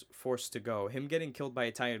grandfather was forced to go. Him getting killed by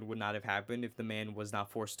a Titan would not have happened if the man was not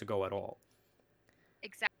forced to go at all.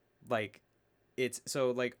 exactly. Like it's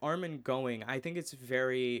so like Armin going, I think it's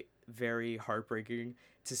very very heartbreaking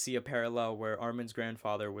to see a parallel where Armin's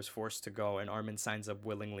grandfather was forced to go and Armin signs up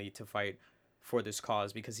willingly to fight for this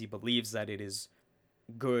cause because he believes that it is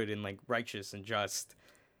good and like righteous and just.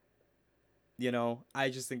 I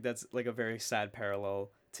just think that's like a very sad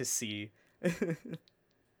parallel to see.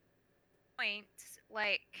 Point,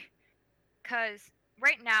 like, because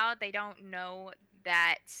right now they don't know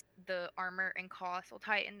that the armor and colossal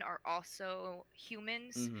titan are also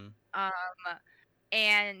humans. Mhm. Um,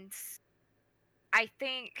 and I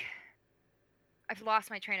think I've lost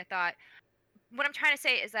my train of thought. What I'm trying to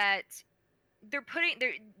say is that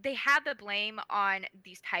they have the blame on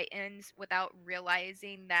these titans without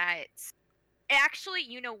realizing that actually,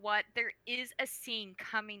 you know what? There is a scene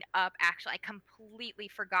coming up. Actually, I completely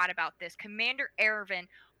forgot about this. Commander Ervin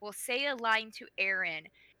will say a line to Eren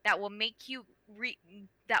that will make you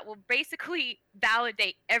that will basically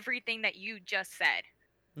validate everything that you just said.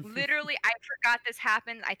 Literally, I forgot this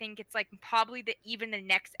happened. I think it's like probably even the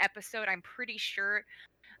next episode. I'm pretty sure,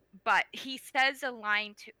 but he says a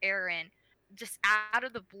line to Eren just out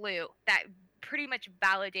of the blue that pretty much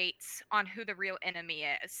validates on who the real enemy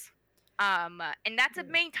is. And that's a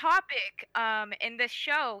Yeah. main topic in this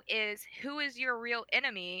show is who is your real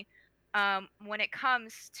enemy when it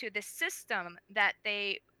comes to the system that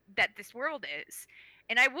this world is.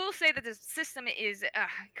 And I will say that the system is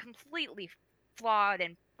completely flawed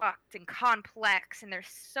and fucked and complex, and there's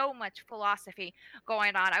so much philosophy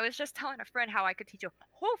going on. I was just telling a friend how I could teach a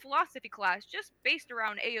whole philosophy class just based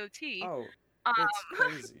around AOT. Oh, Um, it's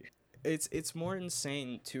crazy. It's more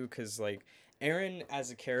insane too cuz like Aaron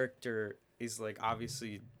as a character is like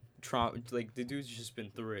obviously like the dude's just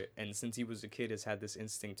been through it and since he was a kid has had this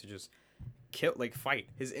instinct to just kill like fight.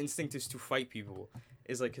 His instinct is to fight people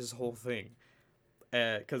is like his whole thing.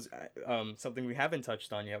 Cuz something we haven't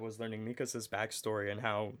touched on yet was learning Mikasa's backstory and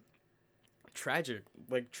how tragic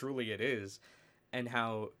like truly it is and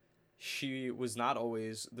how she was not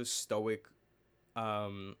always the stoic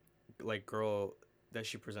um like girl that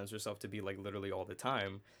she presents herself to be like literally all the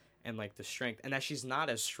time and like the strength and that she's not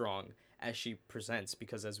as strong as she presents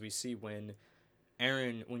because as we see when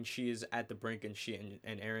Eren, when she is at the brink and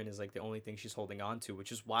Eren is like the only thing she's holding on to,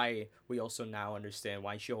 which is why we also now understand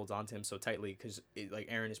why she holds on to him so tightly, because like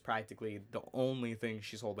Eren is practically the only thing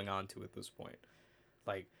she's holding on to at this point.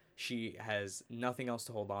 Like she has nothing else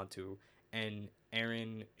to hold on to, and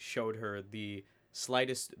Eren showed her the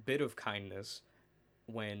slightest bit of kindness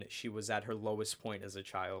when she was at her lowest point as a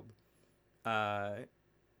child. Uh,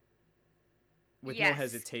 with no Yes.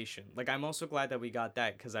 hesitation. Like I'm also glad that we got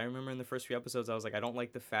that, because I remember in the first few episodes I was like, I don't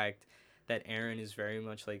like the fact that Eren is very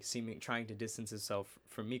much like seeming trying to distance himself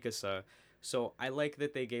from Mikasa. So I like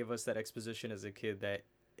that they gave us that exposition as a kid that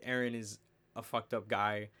Eren is a fucked up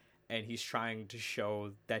guy and he's trying to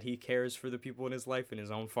show that he cares for the people in his life in his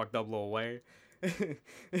own fucked up little way.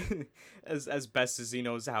 As best as he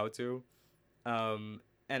knows how to. And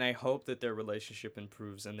I hope that their relationship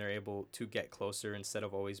improves and they're able to get closer instead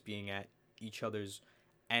of always being at each other's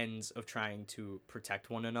ends of trying to protect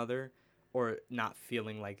one another or not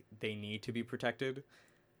feeling like they need to be protected.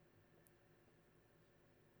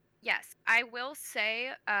 Yes, I will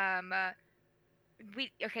say,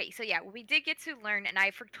 we okay, so yeah, we did get to learn, and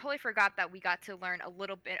totally forgot that we got to learn a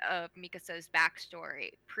little bit of Mikasa's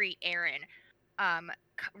backstory pre Eren,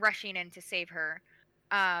 rushing in to save her.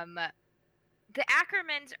 Um, the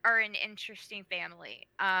Ackermans are an interesting family.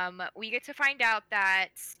 We get to find out that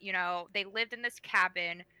they lived in this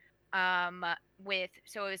cabin, um,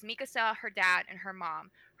 so it was Mikasa, her dad, and her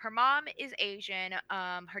mom. Her mom is Asian.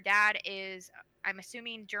 Her dad is, I'm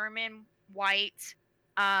assuming, German, white.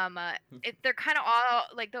 They're kind of all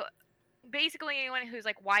like basically anyone who's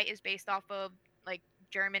like white is based off of like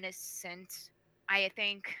German descent. I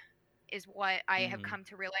think is what I have Mm-hmm. come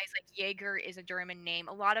to realize. Like yeager is a German name.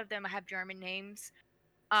 A lot of them have German names.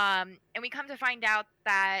 And we come to find out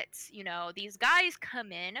that these guys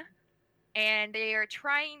come in and they are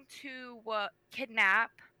trying to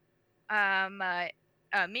kidnap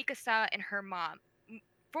Mikasa and her mom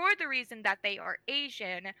for the reason that they are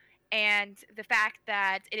Asian and the fact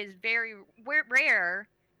that it is very rare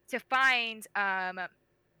to find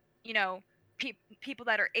you know, people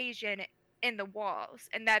that are Asian in the walls,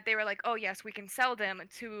 and that they were like, oh yes, we can sell them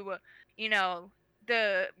to, you know,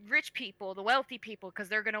 the rich people, the wealthy people, because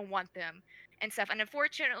they're gonna want them and stuff. And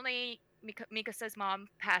unfortunately, Mikasa's mom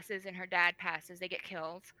passes and her dad passes. They get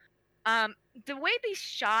killed. Um, the way they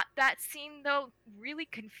shot that scene though really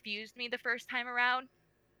confused me the first time around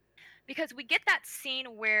because we get that scene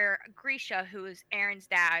where Grisha, who is Eren's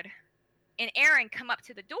dad, and Eren come up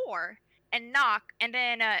to the door and knock, and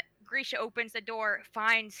then Grisha opens the door,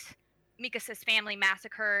 finds Mikasa's family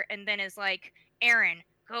massacre, and then is like, Eren,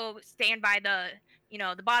 go stand by the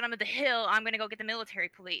bottom of the hill. I'm gonna go get the military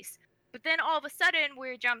police. But then all of a sudden,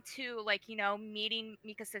 we're jumped to meeting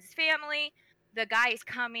Mikasa's family. The guy is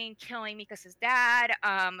coming, killing Mikasa's dad,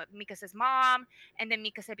 Mikasa's mom, and then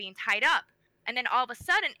Mikasa being tied up. And then all of a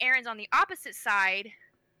sudden, Eren's on the opposite side,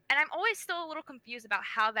 and I'm always still a little confused about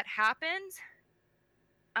how that happened.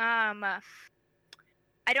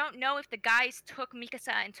 I don't know if the guys took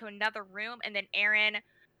Mikasa into another room and then Eren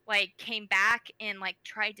came back and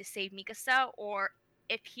tried to save Mikasa, or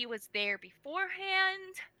if he was there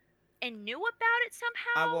beforehand and knew about it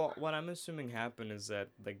somehow. Well, what I'm assuming happened is that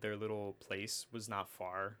like their little place was not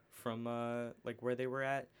far from like where they were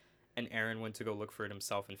at, and Eren went to go look for it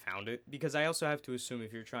himself and found it. Because I also have to assume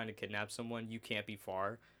if you're trying to kidnap someone, you can't be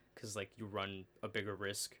far, because like you run a bigger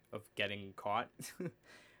risk of getting caught, like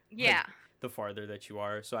Yeah. the farther that you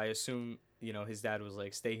are. So I assume his dad was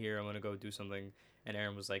like, "Stay here, I'm gonna go do something," and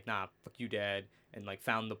Eren was like, "Nah, fuck you, dad," and like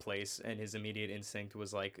found the place, and his immediate instinct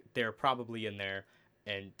was like, "They're probably in there,"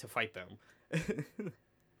 and to fight them.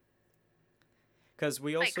 Because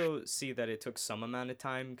we Like, also see that it took some amount of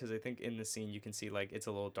time. Because I think in the scene you can see like it's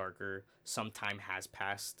a little darker. Some time has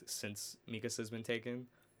passed since Mikasa's been taken.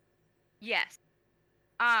 yes.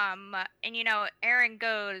 And Eren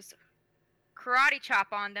goes karate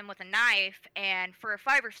chop on them with a knife, and for a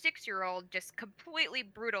 5 or 6 year old, just completely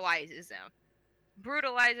brutalizes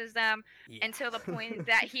them Yeah. until the point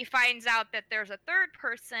that he finds out that there's a third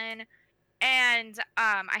person. And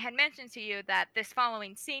I had mentioned to you that this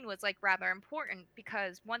following scene was rather important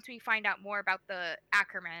because once we find out more about the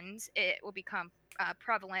Ackermans, it will become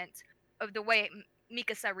prevalent of the way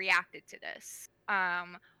Mikasa reacted to this.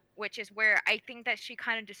 Which is where I think that she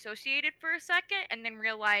kind of dissociated for a second and then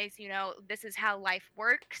realized, this is how life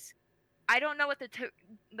works. I don't know what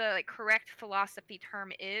the correct philosophy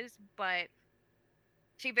term is, but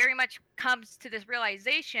she very much comes to this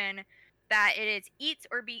realization that it is eat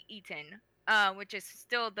or be eaten, which is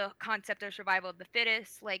still the concept of survival of the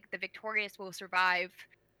fittest. Like the victorious will survive.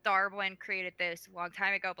 Darwin created this a long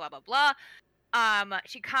time ago. Blah blah blah.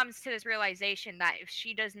 she comes to this realization that if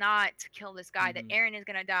she does not kill this guy, that Mm-hmm. Eren is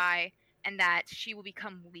gonna die, and that she will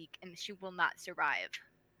become weak and she will not survive.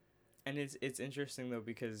 And it's interesting though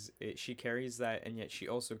because she carries that, and yet she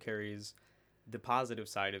also carries the positive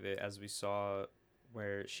side of it, as we saw,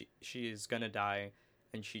 where she is gonna die,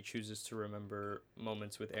 and she chooses to remember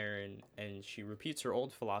moments with Eren, and she repeats her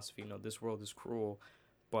old philosophy. This world is cruel,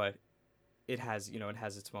 but it has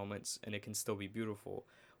its moments, and it can still be beautiful.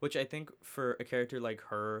 Which I think for a character like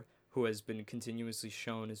her, who has been continuously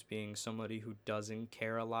shown as being somebody who doesn't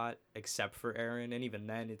care a lot except for Eren, and even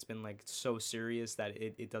then it's been like so serious that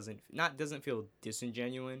it doesn't feel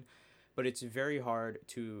disingenuine, but it's very hard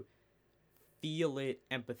to feel it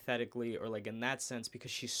empathetically or like in that sense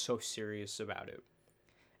because she's so serious about it.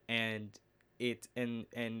 And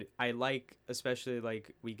I like, especially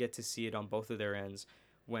like we get to see it on both of their ends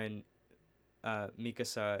when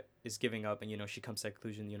Mikasa is giving up, and she comes to that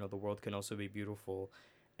conclusion. The world can also be beautiful,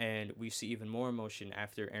 and we see even more emotion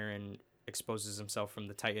after Eren exposes himself from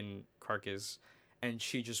the Titan carcass, and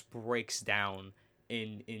she just breaks down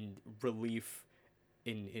in relief,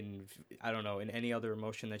 in I don't know, in any other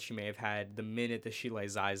emotion that she may have had the minute that she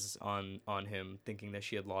lays eyes on him, thinking that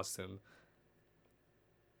she had lost him.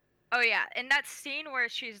 Oh yeah, and that scene where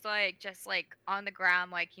she's like just like on the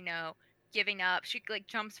ground, like giving up. She like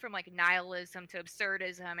jumps from like nihilism to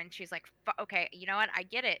absurdism, and she's like, "Okay, you know what? I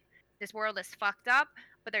get it. This world is fucked up,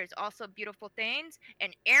 but there's also beautiful things,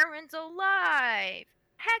 and Aaron's alive.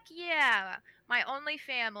 Heck yeah, my only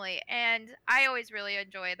family." And I always really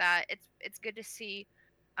enjoy that. It's good to see.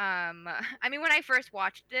 I mean, when I first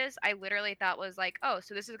watched this, I literally thought was like, "Oh,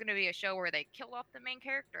 so this is gonna be a show where they kill off the main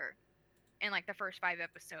character." In like the first 5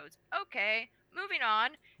 episodes. Okay, moving on.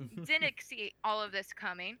 Didn't see all of this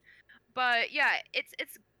coming, but yeah, it's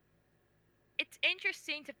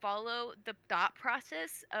interesting to follow the thought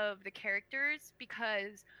process of the characters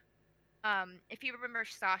because if you remember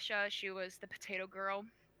Sasha, she was the potato girl.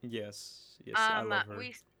 Yes, yes, I love her.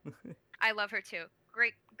 We I love her too.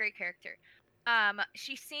 Great character.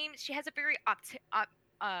 She has a very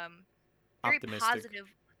Optimistic.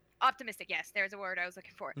 positive, optimistic, yes, there's a word I was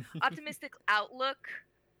looking for, optimistic outlook,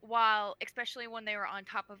 while especially when they were on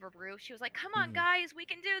top of a roof, she was like, come on Hmm. guys, we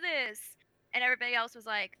can do this, and everybody else was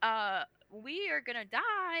like, we are gonna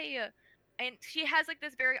die. And she has like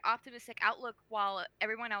this very optimistic outlook while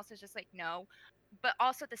everyone else is just like, no. But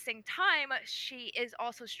also at the same time, she is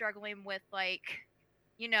also struggling with like,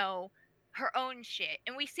 you know her own shit,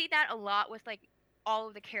 and we see that a lot with like all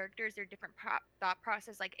of the characters, their different thought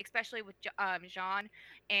process, like especially with Jean,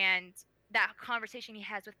 and that conversation he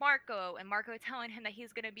has with Marco, and Marco telling him that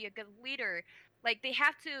he's going to be a good leader. Like they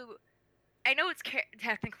have to, I know it's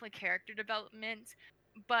technically character development,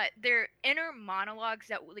 but their inner monologues,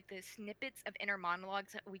 that like the snippets of inner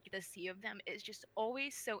monologues that we get to see of them, is just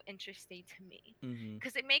always so interesting to me, Hmm.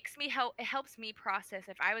 because it helps me process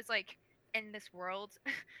if I was like in this world.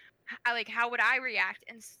 I like how would I react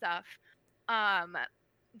and stuff. Um,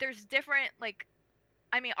 there's different like,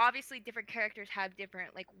 I mean, obviously different characters have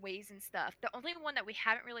different like ways and stuff. The only one that we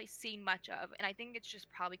haven't really seen much of, and I think it's just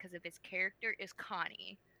probably because of his character, is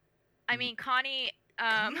Connie. I Hmm. mean, Connie,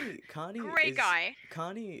 Connie Connie great is guy.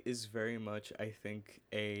 Connie is very much, I think,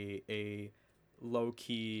 a low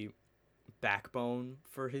key backbone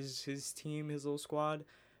for his team, his little squad,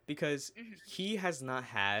 because Hmm. he has not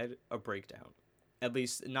had a breakdown. At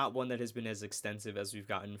least not one that has been as extensive as we've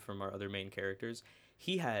gotten from our other main characters.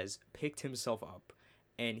 He has picked himself up,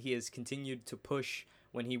 and he has continued to push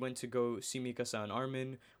when he went to go see Mikasa and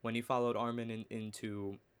Armin, when he followed Armin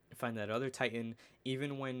into find that other Titan,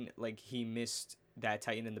 even when like he missed that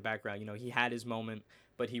Titan in the background. He had his moment,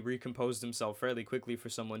 but he recomposed himself fairly quickly for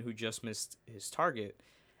someone who just missed his target.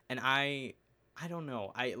 And I don't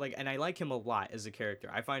know. I like him a lot as a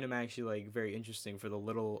character. I find him actually like very interesting for the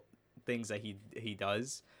little things that he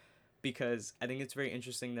does, because I think it's very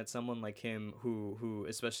interesting that someone like him, who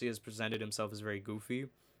especially has presented himself as very goofy,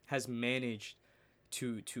 has managed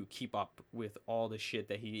to keep up with all the shit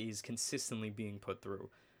that he is consistently being put through.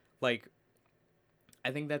 Like,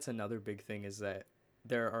 I think that's another big thing, is that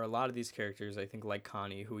there are a lot of these characters, I think, like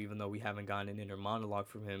Connie, who, even though we haven't gotten an inner monologue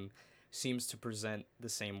from him, seems to present the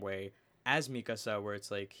same way as Mikasa, where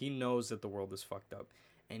it's like he knows that the world is fucked up,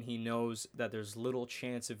 and he knows that there's little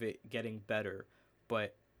chance of it getting better,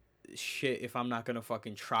 but shit, if I'm not gonna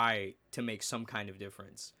fucking try to make some kind of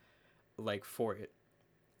difference, like, for it.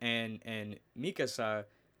 And Mikasa,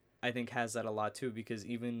 I think, has that a lot too, because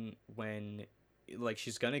even when like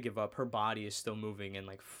she's gonna give up, her body is still moving and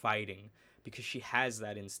like fighting, because she has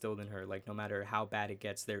that instilled in her, like no matter how bad it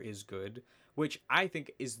gets, there is good, which I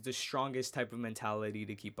think is the strongest type of mentality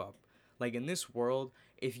to keep up. Like in this world,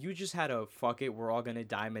 if you just had a fuck it, we're all gonna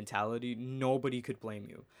die mentality, nobody could blame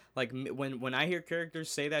you. Like when I hear characters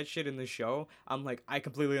say that shit in the show, I'm like, I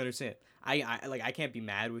completely understand. I like I can't be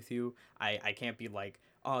mad with you. I can't be like,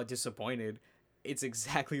 oh, disappointed. It's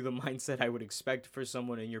exactly the mindset I would expect for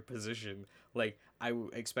someone in your position. Like I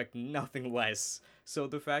would expect nothing less. So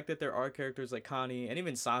the fact that there are characters like Connie and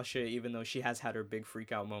even Sasha, even though she has had her big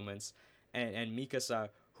freak out moments, and Mikasa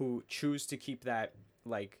who choose to keep that,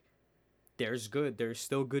 like, there's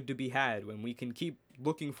still good to be had when we can keep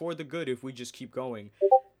looking for the good if we just keep going.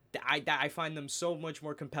 I find them so much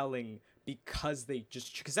more compelling because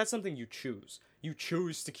because that's something you choose. You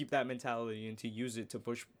choose to keep that mentality and to use it to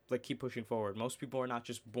push, like, keep pushing forward. Most people are not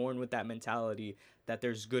just born with that mentality that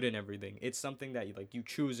there's good in everything. It's something that you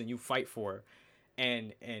choose and you fight for.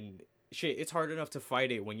 And shit, it's hard enough to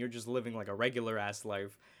fight it when you're just living like a regular ass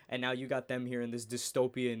life, and now you got them here in this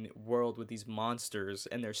dystopian world with these monsters,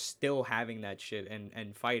 and they're still having that shit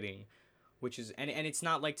and fighting, which is, and it's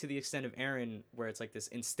not like to the extent of Eren where it's like this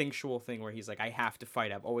instinctual thing where he's like, I have to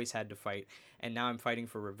fight, I've always had to fight, and now I'm fighting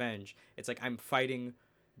for revenge. It's like I'm fighting,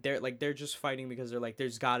 they're just fighting because they're like,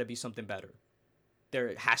 there's got to be something better,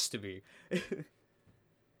 there has to be.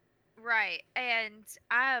 Right. And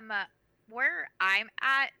where I'm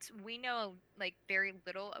at, we know like very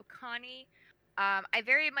little of Connie. I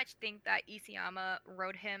very much think that Isayama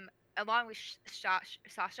wrote him along with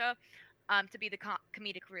Sasha to be the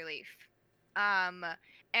comedic relief. Um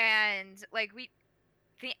and like we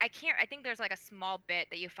think I think there's like a small bit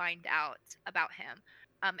that you find out about him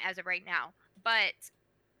as of right now. But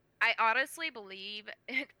I honestly believe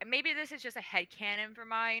maybe this is just a headcanon for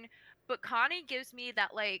mine, but Connie gives me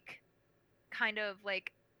that like kind of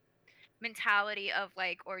like mentality of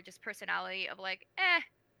like or just personality of like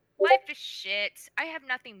life is shit, I have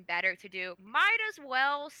nothing better to do, might as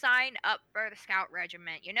well sign up for the scout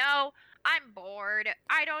regiment, I'm bored,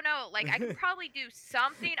 I don't know, like I could probably do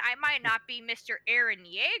something, I might not be Mr. Eren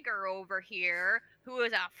Yeager over here, who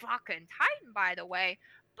is a fucking titan by the way,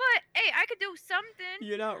 but hey, I could do something.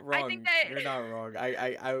 You're not I think wrong. that You're not wrong.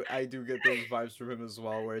 I do get those vibes from him as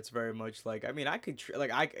well, where it's very much like, I mean, I could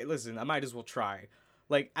like I listen. I might as well try.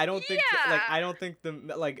 Like yeah. I don't think the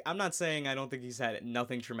like I'm not saying I don't think he's had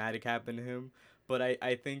nothing traumatic happen to him, but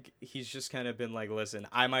I think he's just kind of been like, listen,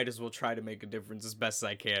 I might as well try to make a difference as best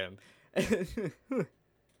I can. And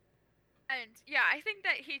yeah, I think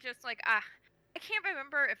that he just like I can't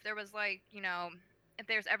remember if there was like, if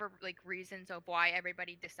there's ever like reasons of why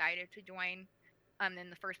everybody decided to join in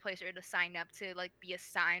the first place or to sign up to like be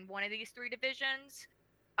assigned one of these three divisions.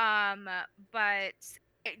 Um but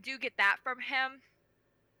I do get that from him.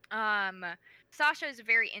 Um Sasha is a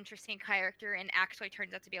very interesting character and actually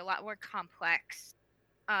turns out to be a lot more complex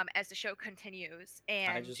as the show continues,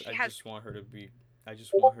 and I she has just want her to be. I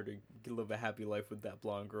just want her to live a happy life with that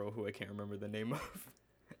blonde girl who I can't remember the name of.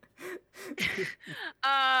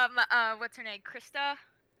 what's her name, Krista.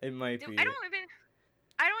 It might Do be. I don't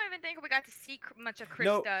even think we got to see much of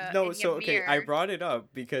No, Krista no. in So okay, I Ymir. brought it up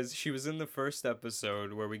because she was in the first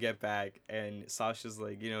episode where we get back, and Sasha's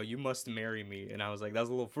like, you must marry me, and I was like, that's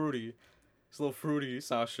a little fruity. It's a little fruity,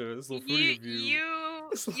 Sasha. It's a little fruity You of you. you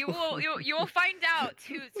It's a you little will you will find out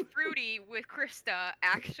who's fruity with Krista.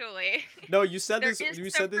 Actually, No, you said there this. is You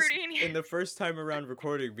some said this fruity. in the first time around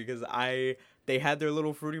recording because they had their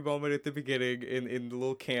little fruity moment at the beginning in the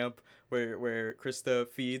little camp where Krista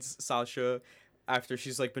feeds Sasha after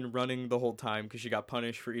she's like been running the whole time because she got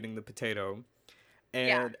punished for eating the potato.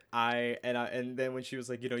 Yeah, And then when she was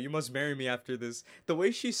like, you must marry me after this, the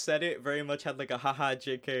way she said it very much had like a haha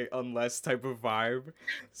JK unless type of vibe.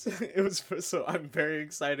 So it was so I'm very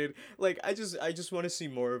excited. Like I just want to see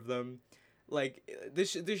more of them. Like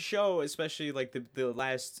this show, especially like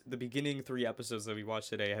the beginning 3 episodes that we watched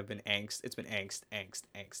today have been angst. It's been angst, angst,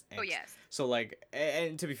 angst, oh angst. yes. So like,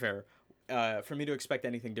 and to be fair, for me to expect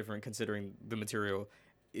anything different considering the material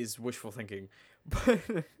is wishful thinking. But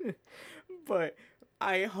but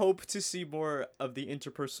I hope to see more of the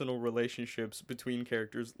interpersonal relationships between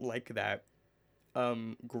characters like that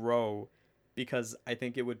grow, because I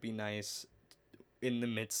think it would be nice in the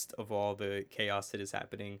midst of all the chaos that is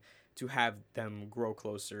happening to have them grow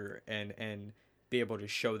closer and be able to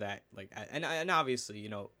show that, like, and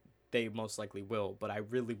obviously, they most likely will, but I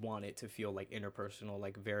really want it to feel like interpersonal,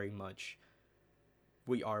 like very much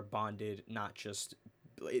we are bonded, not just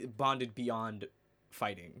bonded beyond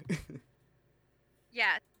fighting.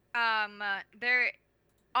 Yes. They're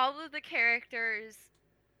all of the characters.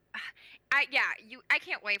 I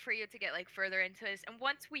can't wait for you to get like further into this. And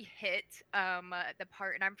once we hit the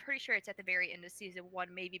part, and I'm pretty sure it's at the very end of season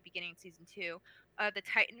 1, maybe beginning season 2, the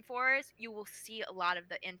Titan Force, you will see a lot of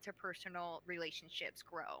the interpersonal relationships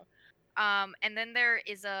grow. And then there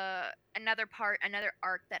is another part, another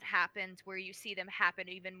arc that happens where you see them happen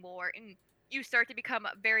even more, and you start to become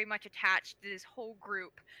very much attached to this whole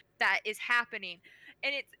group that is happening,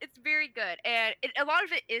 and it's very good, and a lot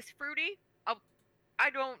of it is fruity. I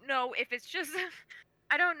don't know if it's just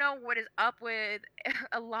I don't know what is up with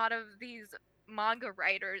a lot of these manga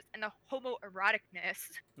writers and the homoeroticness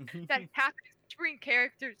that happens between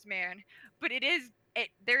characters, man. But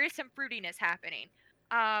there is some fruitiness happening.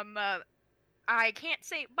 Uh, I can't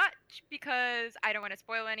say much because I don't want to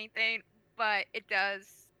spoil anything, but it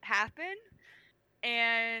does happen,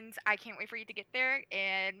 and I can't wait for you to get there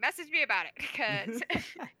and message me about it because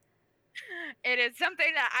it is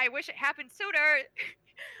something that I wish it happened sooner.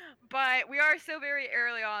 But we are still very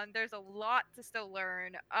early on. There's a lot to still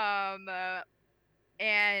learn.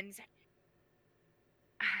 And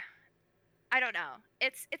I don't know.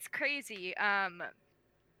 It's crazy.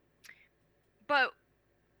 But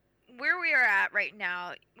where we are at right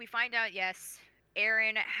now, we find out yes,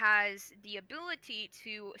 Eren has the ability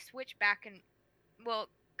to switch back and well,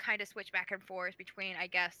 kind of switch back and forth between I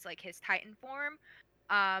guess like his Titan form,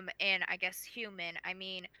 and I guess human. I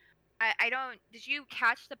mean, I don't. Did you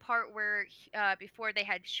catch the part where before they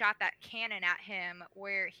had shot that cannon at him,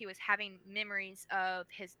 where he was having memories of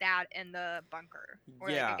his dad in the bunker, or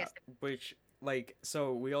like I Yeah, guess. which like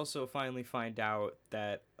so we also finally find out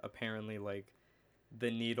that apparently like the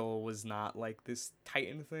needle was not like this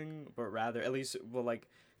Titan thing, but rather at least well like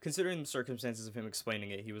considering the circumstances of him explaining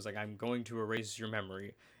it, he was like, I'm going to erase your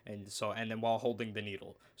memory and then while holding the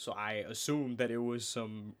needle. So I assumed that it was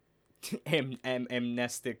some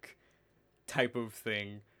amnestic type of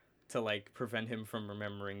thing to like prevent him from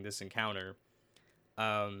remembering this encounter.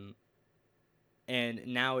 Um and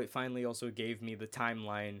now it finally also gave me the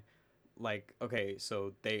timeline, like okay,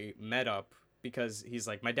 so they met up because he's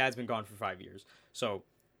like my dad's been gone for 5 years. So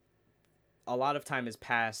a lot of time has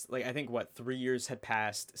passed. Like I think what 3 years had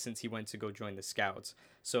passed since he went to go join the scouts.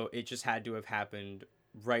 So it just had to have happened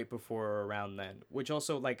right before or around then. Which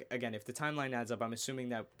also like again, if the timeline adds up, I'm assuming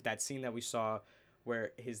that that scene that we saw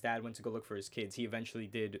where his dad went to go look for his kids, he eventually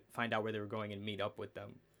did find out where they were going and meet up with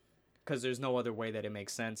them. Because there's no other way that it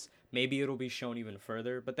makes sense. Maybe it'll be shown even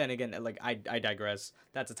further. But then again, like I digress.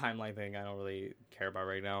 That's a timeline thing I don't really care about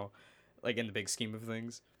right now. Like in the big scheme of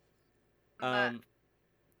things. Uh, Um,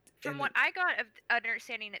 from and what I got of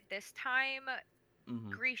understanding at this time,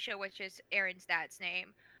 mm-hmm. Grisha, which is Aaron's dad's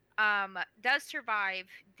name, does survive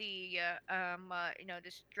the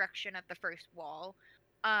destruction of the first wall.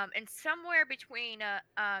 And somewhere between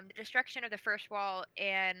the destruction of the first wall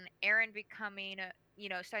and Aaron becoming,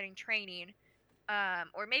 starting training,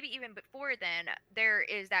 or maybe even before then, there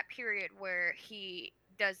is that period where he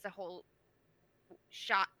does the whole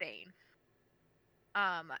shot thing.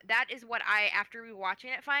 That is what after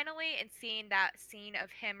rewatching it finally and seeing that scene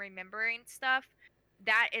of him remembering stuff,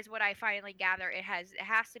 that is what I finally gather. It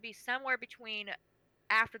has to be somewhere between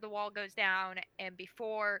after the wall goes down and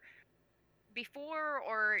before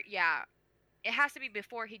or yeah, it has to be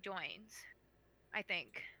before he joins. I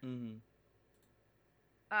think. Mm-hmm.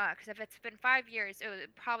 Because if it's been 5 years, it was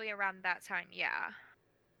probably around that time. Yeah,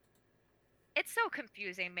 it's so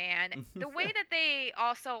confusing, man. The way that they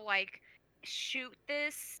also like shoot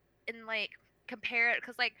this and like compare it,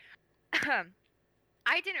 because like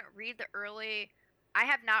I didn't read the early. I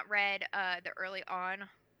have not read the early on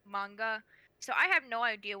manga, so I have no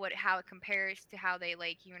idea how it compares to how they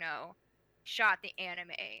like shot the anime,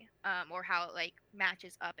 or how it like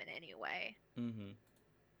matches up in any way. Mm-hmm.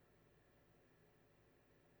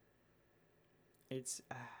 It's,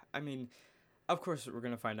 I mean, of course we're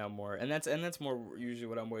gonna find out more, and that's more usually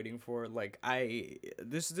what I'm waiting for. Like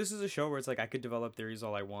this is a show where it's like I could develop theories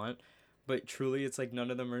all I want, but truly it's like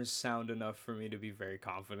none of them are sound enough for me to be very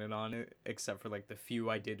confident on it, except for like the few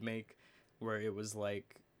I did make, where it was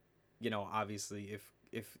like, obviously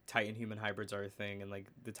if Titan human hybrids are a thing and like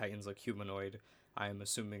the Titans look humanoid, I am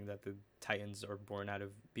assuming that the Titans are born out of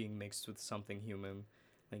being mixed with something human.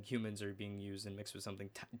 Like humans are being used and mixed with something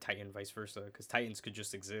Titan, vice versa. Because Titans could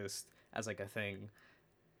just exist as like a thing,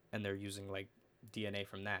 and they're using like DNA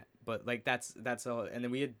from that. But like that's all. And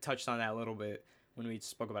then we had touched on that a little bit when we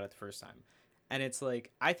spoke about it the first time. And it's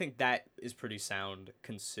like I think that is pretty sound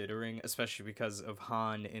considering, especially because of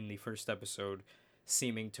Han in the first episode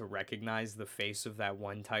seeming to recognize the face of that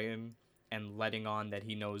one Titan and letting on that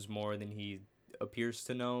he knows more than he appears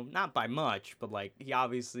to know. Not by much, but like he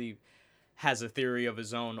obviously has a theory of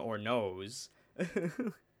his own or knows.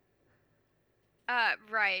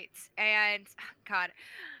 Right. And God,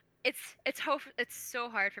 it's so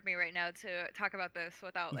hard for me right now to talk about this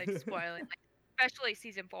without like spoiling, like especially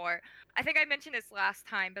season 4. I think I mentioned this last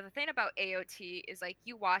time, but the thing about AOT is like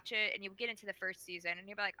you watch it and you get into the first season and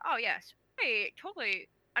you're like, "Oh yes, I totally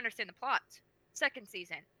understand the plot." Second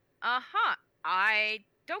season, "Uh-huh, I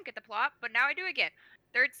don't get the plot, but now I do again."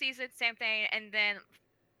 Third season, same thing, and then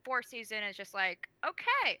fourth season is just like,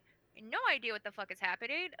 "Okay, no idea what the fuck is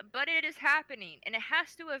happening, but it is happening, and it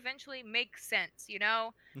has to eventually make sense, you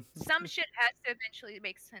know? Some shit has to eventually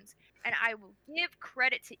make sense." And I will give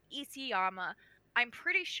credit to Isayama. I'm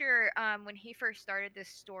pretty sure when he first started this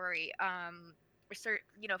story,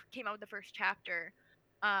 came out with the first chapter.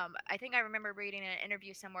 I think I remember reading an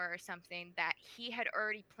interview somewhere or something that he had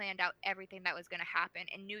already planned out everything that was going to happen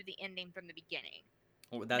and knew the ending from the beginning.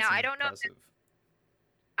 Oh, Now, that's I don't know if impressive.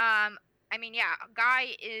 I mean, yeah,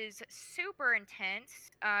 Guy is super intense.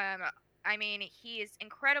 I mean, he's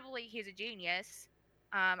a genius.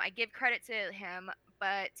 I give credit to him,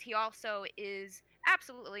 but he also is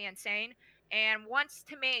absolutely insane and wants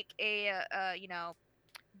to make a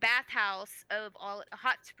bathhouse a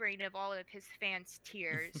hot spring of all of his fans'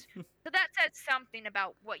 tears. So that says something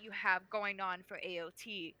about what you have going on for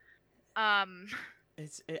AOT. Um,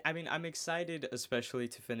 I mean, I'm excited, especially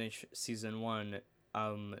to finish season one.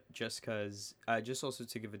 Just cause, just also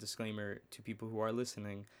to give a disclaimer to people who are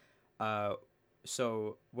listening. Uh,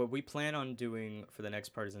 so what we plan on doing for the next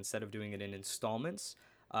part is instead of doing it in installments,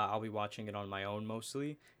 I'll be watching it on my own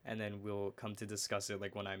mostly, and then we'll come to discuss it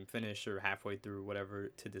like when I'm finished or halfway through, whatever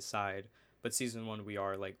to decide. But season one, we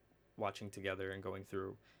are like watching together and going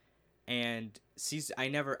through. And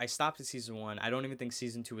I stopped at season one. I don't even think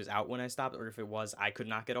season two was out when I stopped, or if it was, I could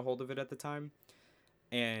not get a hold of it at the time.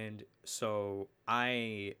 And so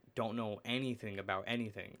I don't know anything about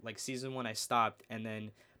anything. Like season one, I stopped, and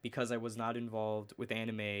then because I was not involved with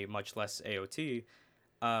anime, much less AOT,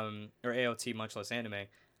 or AOT, much less anime,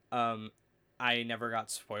 um, I never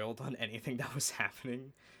got spoiled on anything that was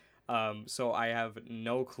happening. So I have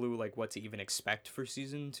no clue like what to even expect for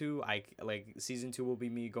season two. Season two will be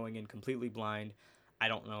me going in completely blind. I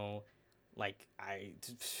don't know, like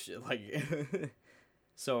like.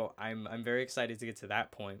 So I'm very excited to get to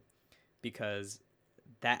that point because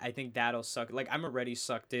that I think that'll suck. Like I'm already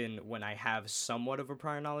sucked in when I have somewhat of a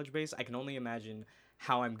prior knowledge base. I can only imagine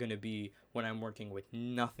how I'm gonna be when I'm working with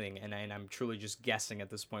nothing and I'm truly just guessing at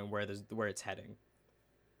this point where it's heading.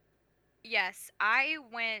 yes,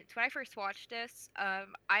 when I first watched this.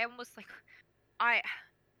 I almost like I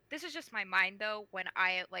this is just my mind though when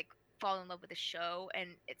I like fall in love with a show and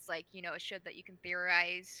it's like a show that you can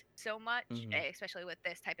theorize so much, Mm-hmm. especially with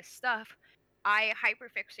this type of stuff. I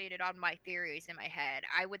hyperfixated on my theories in my head.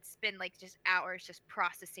 I would spend like just hours just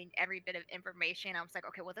processing every bit of information. I was like,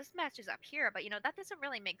 okay, well this matches up here, but that doesn't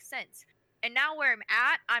really make sense. And now where I'm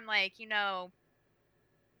at, I'm like, I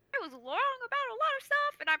was wrong about a lot of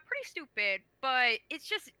stuff and I'm pretty stupid, but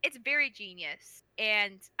it's very genius.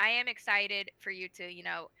 And I am excited for you to,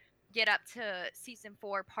 get up to season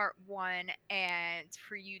 4, part 1, and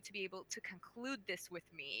for you to be able to conclude this with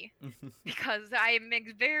me because I'm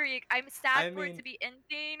sad I for it mean, to be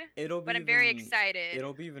ending, it'll be but I'm very even excited.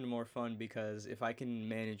 it'll be even more fun because if I can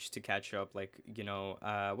manage to catch up, like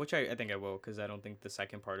which I think I will, because I don't think the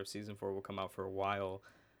second part of season four will come out for a while.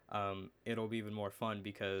 It'll be even more fun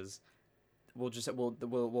because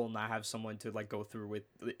we'll not have someone to like go through with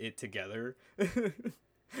it together.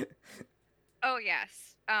 Oh yes.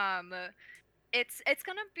 It's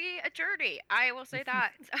gonna be a journey. I will say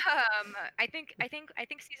that. I think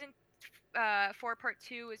season 4 part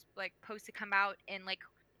 2 is like supposed to come out in like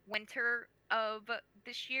winter of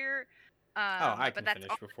this year. Oh, I But can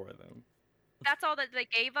finish before then. that's all that they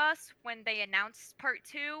gave us when they announced part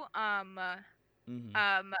 2. Hmm.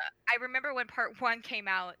 I remember when part 1 came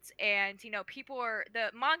out, and the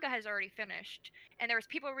manga has already finished, and there was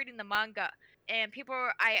people reading the manga, and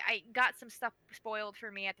I got some stuff spoiled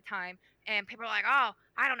for me at the time, and people were like, "Oh,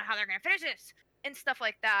 I don't know how they're gonna finish this," and stuff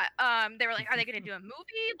like that. They were like, "Are they gonna do a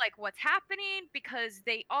movie? Like, what's happening?" Because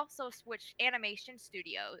they also switched animation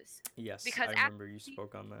studios. Yes, Because I remember you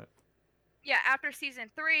spoke on that. after season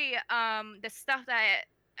 3, the stuff that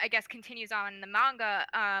I guess continues on in the manga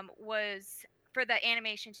was for the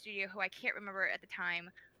animation studio who I can't remember at the time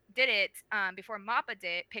did it before Mappa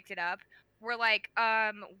did picked it up. We're like,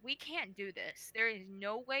 we can't do this. There is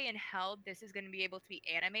no way in hell this is going to be able to be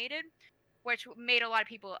animated, which made a lot of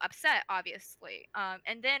people upset, obviously.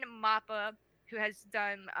 And then Mappa, who has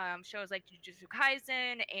done shows like Jujutsu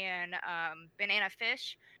Kaisen and Banana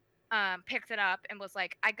Fish, picked it up and was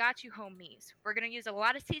like, "I got you, homies. We're gonna use a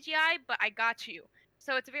lot of CGI, but I got you."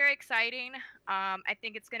 So it's very exciting. I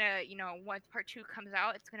think it's gonna, once part two comes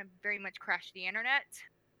out, it's gonna very much crash the internet,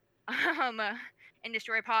 um, and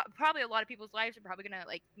destroy probably a lot of people's lives. Are probably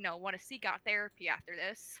gonna want to seek out therapy after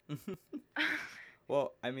this.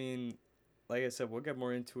 Well, I mean, like I said, we'll get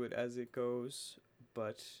more into it as it goes,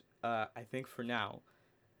 but I think for now,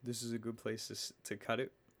 this is a good place to cut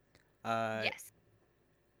it. Uh, Yes.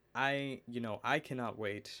 I cannot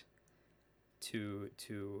wait to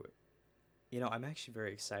I'm actually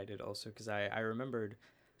very excited also because I remembered,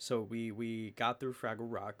 so we got through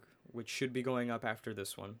Fraggle Rock, which should be going up after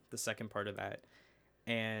this one, the second part of that,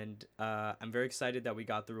 and I'm very excited that we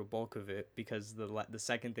got through a bulk of it because the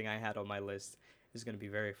second thing I had on my list is going to be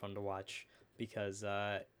very fun to watch because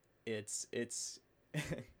it's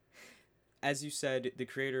as you said, the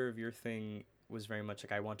creator of your thing was very much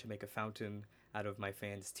like, I want to make a fountain out of my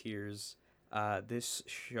fans' tears. This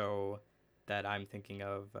show that I'm thinking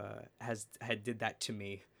of had did that to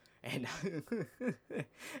me, and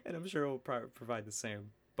and I'm sure it will provide the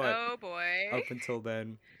same. But Oh boy. up until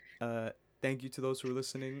then, uh, thank you to those who are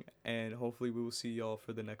listening, and hopefully we will see y'all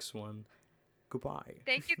for the next one. Goodbye.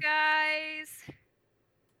 Thank you guys.